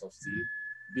class of Steve,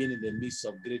 being in the midst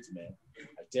of great men.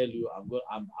 I tell you,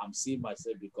 I'm seeing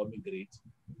myself becoming great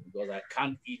because I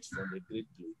can't eat from the great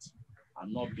plate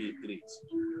and not be great.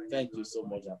 Thank you so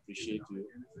much. I appreciate you.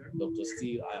 Dr.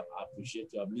 Steele, I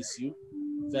appreciate you. I miss you.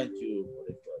 Thank you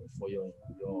for your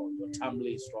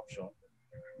timely instruction.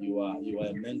 You are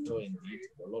a mentor indeed.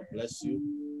 The Lord bless you.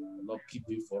 The Lord keep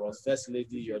you for us. First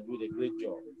Lady, you are doing a great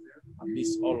job. I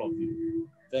miss all of you.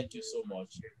 Thank you so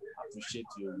much. I appreciate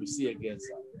you. We see you again,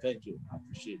 sir. Thank you. I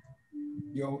appreciate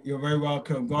you. You're very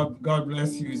welcome. God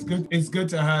bless you. It's good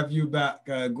to have you back,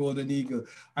 Golden Eagle.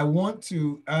 I want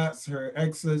to ask Her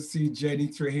Excellency Jenny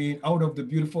Trehane out of the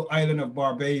beautiful island of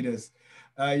Barbados.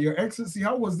 Your Excellency,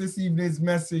 how was this evening's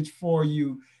message for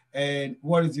you? And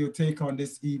what is your take on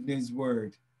this evening's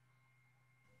word?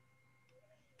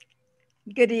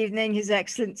 Good evening, His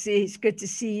Excellency. It's good to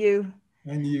see you.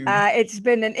 And you. It's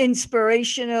been an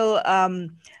inspirational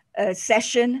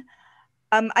session.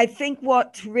 I think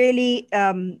what really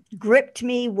gripped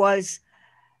me was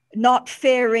not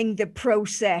fearing the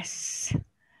process,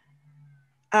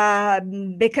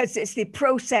 because it's the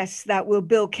process that will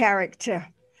build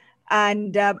character.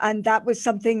 And that was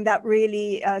something that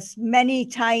really many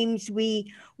times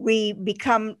we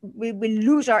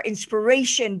lose our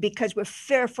inspiration because we're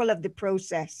fearful of the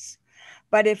process.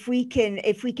 But if we can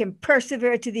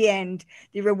persevere to the end,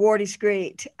 the reward is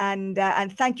great. And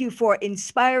thank you for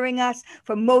inspiring us,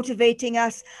 for motivating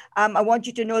us. I want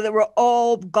you to know that we're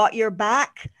all got your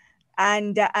back,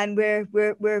 and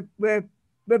we're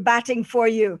batting for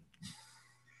you.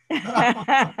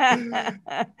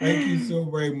 Thank you so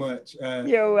very much.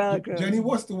 You're welcome. Jenny,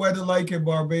 what's the weather like in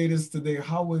Barbados today?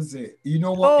 How is it? You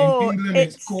know what? In England,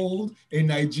 it's cold. In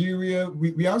Nigeria,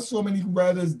 we have so many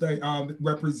weathers that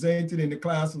represented in the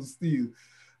class of Steele.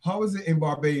 How is it in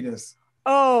Barbados?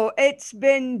 Oh, it's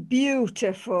been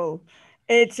beautiful.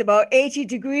 It's about 80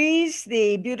 degrees.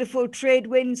 The beautiful trade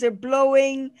winds are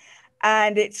blowing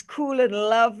and it's cool and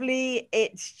lovely.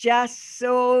 It's just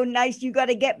so nice. You got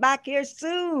to get back here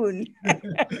soon.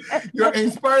 You're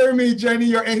inspiring me, Jenny.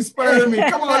 You're inspiring me.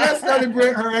 Come on, let's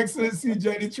celebrate Her Excellency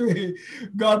Jenny Tree.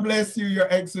 God bless you,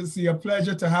 Your Excellency. A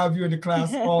pleasure to have you in the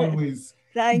class always.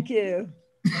 Thank you.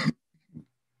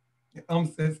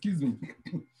 Excuse me.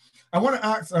 I want to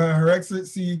ask Her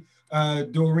Excellency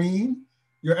Doreen.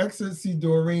 Your Excellency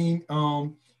Doreen,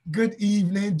 good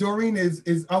evening. Doreen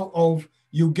is out of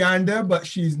Uganda, but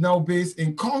she's now based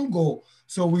in Congo.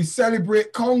 So we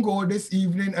celebrate Congo this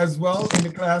evening as well in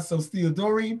the class of Steele.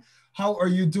 Doreen, how are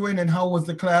you doing and how was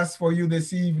the class for you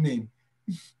this evening?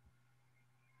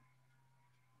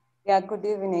 Yeah, good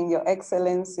evening, Your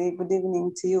Excellency. Good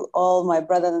evening to you all, my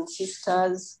brothers and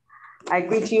sisters. I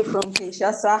greet you from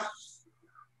Kinshasa.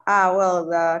 Well,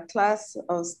 the class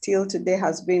of Steele today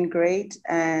has been great,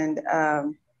 and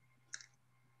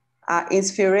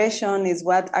inspiration is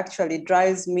what actually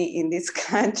drives me in this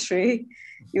country.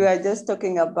 You are just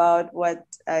talking about what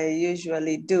I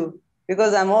usually do,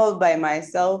 because I'm all by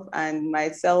myself and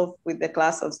myself with the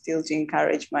class of Steele to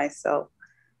encourage myself.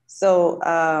 So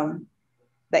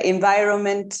the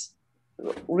environment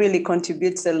really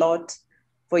contributes a lot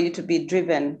for you to be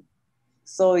driven.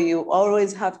 So you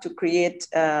always have to create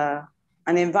an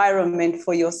environment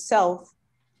for yourself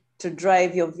to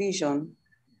drive your vision.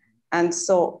 And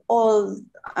so all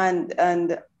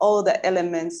the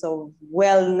elements of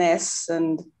wellness,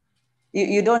 and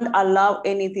you don't allow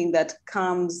anything that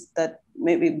comes that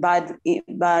maybe bad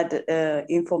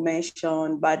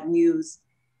information, bad news.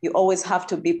 You always have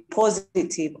to be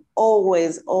positive,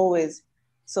 always.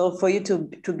 So for you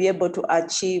to be able to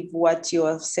achieve what you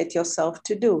have set yourself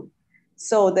to do.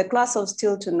 So the class of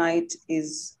Steele tonight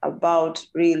is about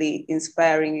really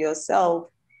inspiring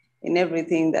yourself in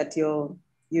everything that you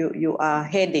are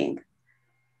heading.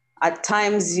 At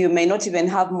times you may not even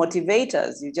have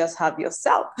motivators, you just have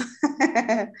yourself.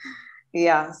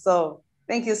 Yeah, so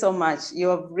thank you so much. You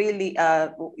have really,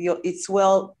 it's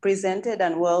well presented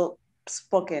and well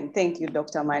spoken. Thank you,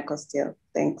 Dr. Michael Steele.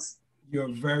 Thanks. You're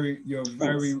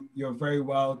very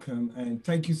welcome, and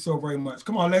thank you so very much.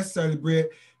 Come on, let's celebrate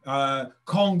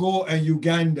Congo and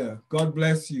Uganda. God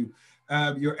bless you.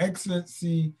 Your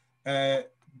Excellency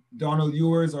Donald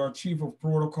Ewers, our Chief of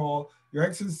Protocol. Your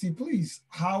Excellency, please,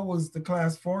 how was the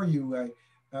class for you?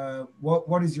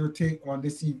 What is your take on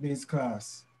this evening's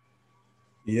class?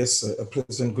 Yes, a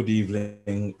pleasant good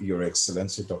evening, Your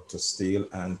Excellency, Dr. Steele,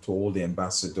 and to all the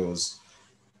ambassadors.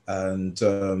 And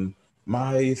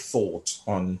my thought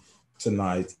on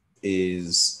tonight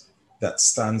that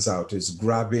stands out is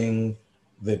grabbing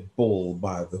the bull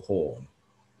by the horn.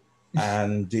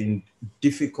 And in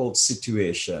difficult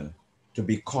situation, to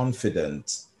be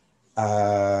confident,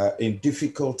 in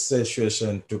difficult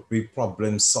situation, to be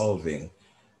problem solving,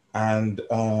 and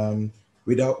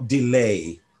without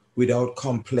delay, without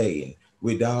complaint,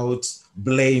 without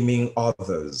blaming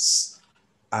others.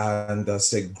 And I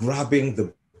say grabbing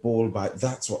the ball by,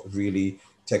 that's what really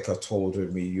take a hold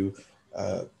of me. You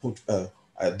put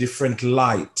a different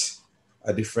light,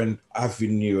 a different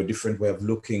avenue, a different way of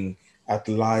looking at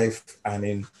life and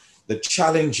in the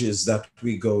challenges that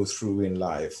we go through in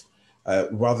life,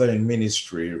 rather in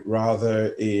ministry,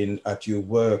 rather at your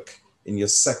work, in your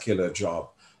secular job,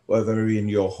 whether in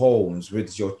your homes,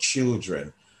 with your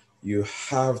children. You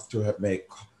have to make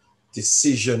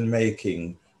decision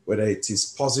making, whether it is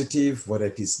positive, whether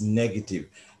it is negative,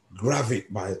 grab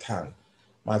it by the hand.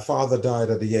 My father died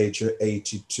at the age of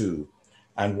 82.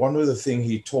 And one of the things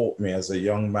he taught me as a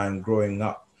young man growing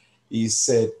up, he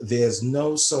said, there's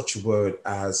no such word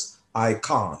as I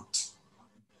can't.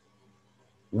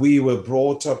 We were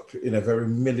brought up in a very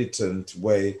militant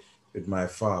way with my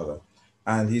father.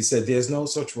 And he said, there's no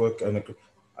such word,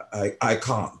 I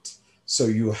can't. So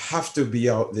you have to be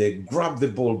out there, grab the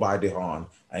bull by the horn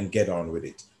and get on with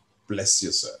it. Bless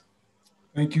you, sir.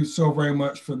 Thank you so very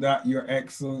much for that, Your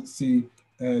Excellency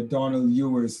Donald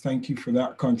Ewers. Thank you for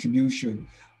that contribution.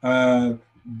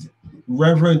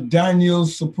 Reverend Daniel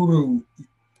Sapuru,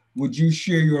 would you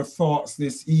share your thoughts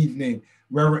this evening?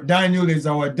 Reverend Daniel is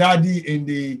our daddy in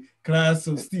the class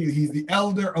of Steele. He's the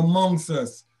elder amongst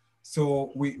us.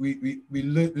 So we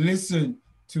listen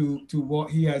to what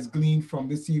he has gleaned from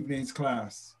this evening's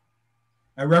class.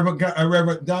 And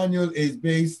Reverend Daniel is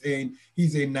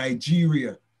he's in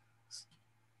Nigeria.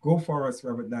 Go for us,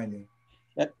 Reverend Daniel.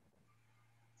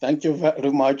 Thank you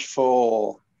very much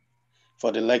for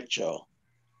the lecture.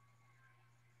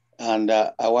 And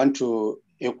I want to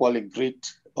equally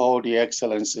greet all the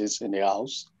excellencies in the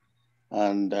house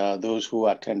and those who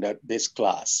attended this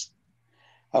class.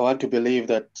 I want to believe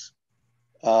that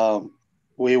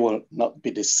we will not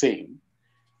be the same.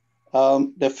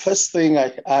 The first thing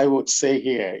I would say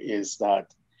here is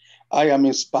that I am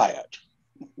inspired.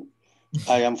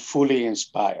 I am fully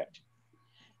inspired.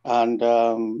 And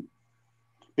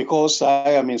because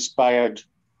I am inspired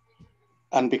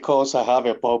and because I have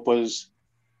a purpose,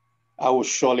 I will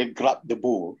surely grab the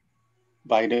bull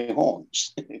by the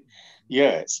horns.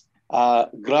 Yes,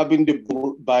 grabbing the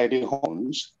bull by the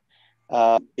horns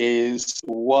is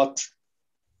what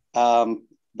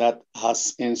that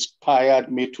has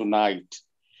inspired me tonight.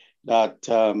 That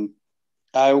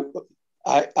I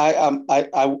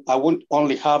won't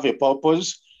only have a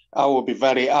purpose. I will be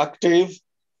very active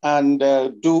and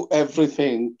do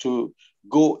everything to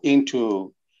go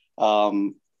into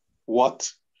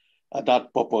what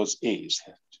that purpose is.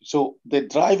 So the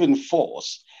driving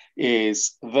force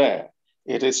is there.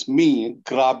 It is me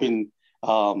grabbing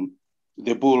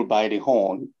the bull by the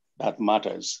horn that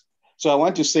matters. So I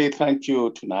want to say thank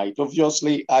you tonight.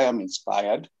 Obviously, I am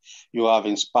inspired. You have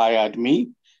inspired me,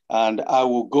 and I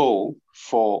will go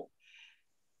for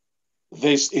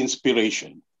this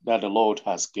inspiration that the Lord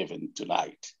has given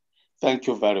tonight. Thank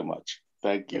you very much.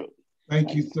 Thank you.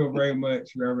 Thank you so very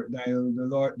much, Reverend Daniel.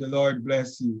 The Lord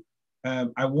bless you. I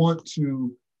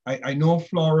know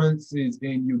Florence is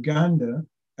in Uganda.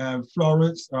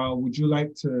 Florence, would you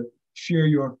like to share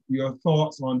your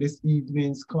thoughts on this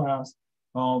evening's class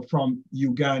from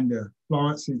Uganda?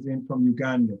 Florence is in from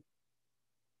Uganda.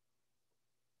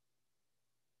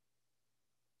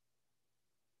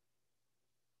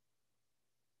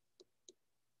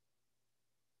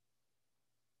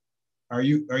 Are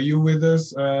you with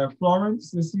us,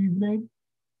 Florence, this evening?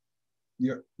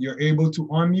 You're able to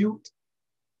unmute?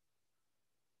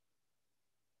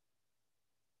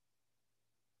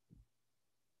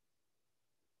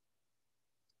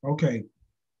 Okay,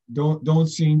 don't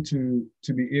seem to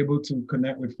be able to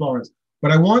connect with Florence.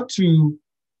 But I want to,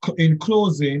 in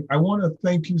closing, I want to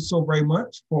thank you so very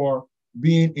much for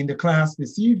being in the class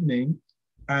this evening.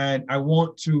 And I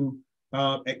want to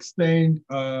extend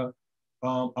a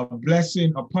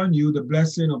blessing upon you. The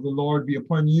blessing of the Lord be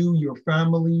upon you, your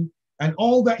family, and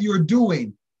all that you're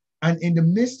doing. And in the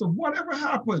midst of whatever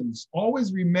happens,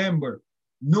 always remember,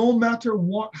 no matter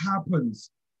what happens,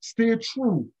 stay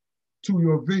true to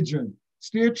your vision,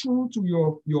 stay true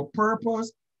to your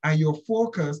purpose and your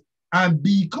focus, and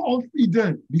be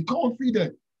confident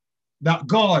that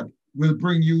God will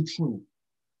bring you through.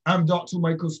 I'm Dr.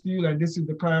 Michael Steele, and this is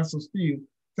the class of Steele.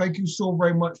 Thank you so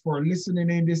very much for listening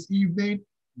in this evening.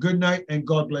 Good night, and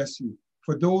God bless you.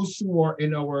 For those who are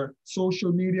in our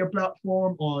social media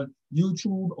platform on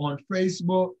YouTube, on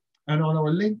Facebook, and on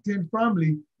our LinkedIn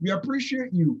family, we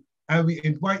appreciate you. And we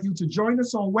invite you to join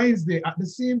us on Wednesday at the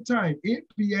same time, 8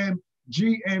 p.m.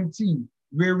 GMT,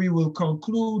 where we will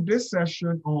conclude this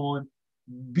session on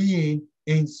being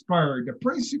inspired, the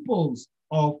principles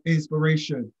of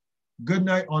inspiration. Good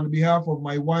night on behalf of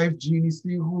my wife, Jeannie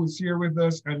Steele, who is here with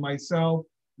us, and myself,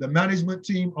 the management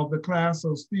team of the class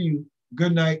of Steele.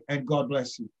 Good night and God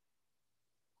bless you.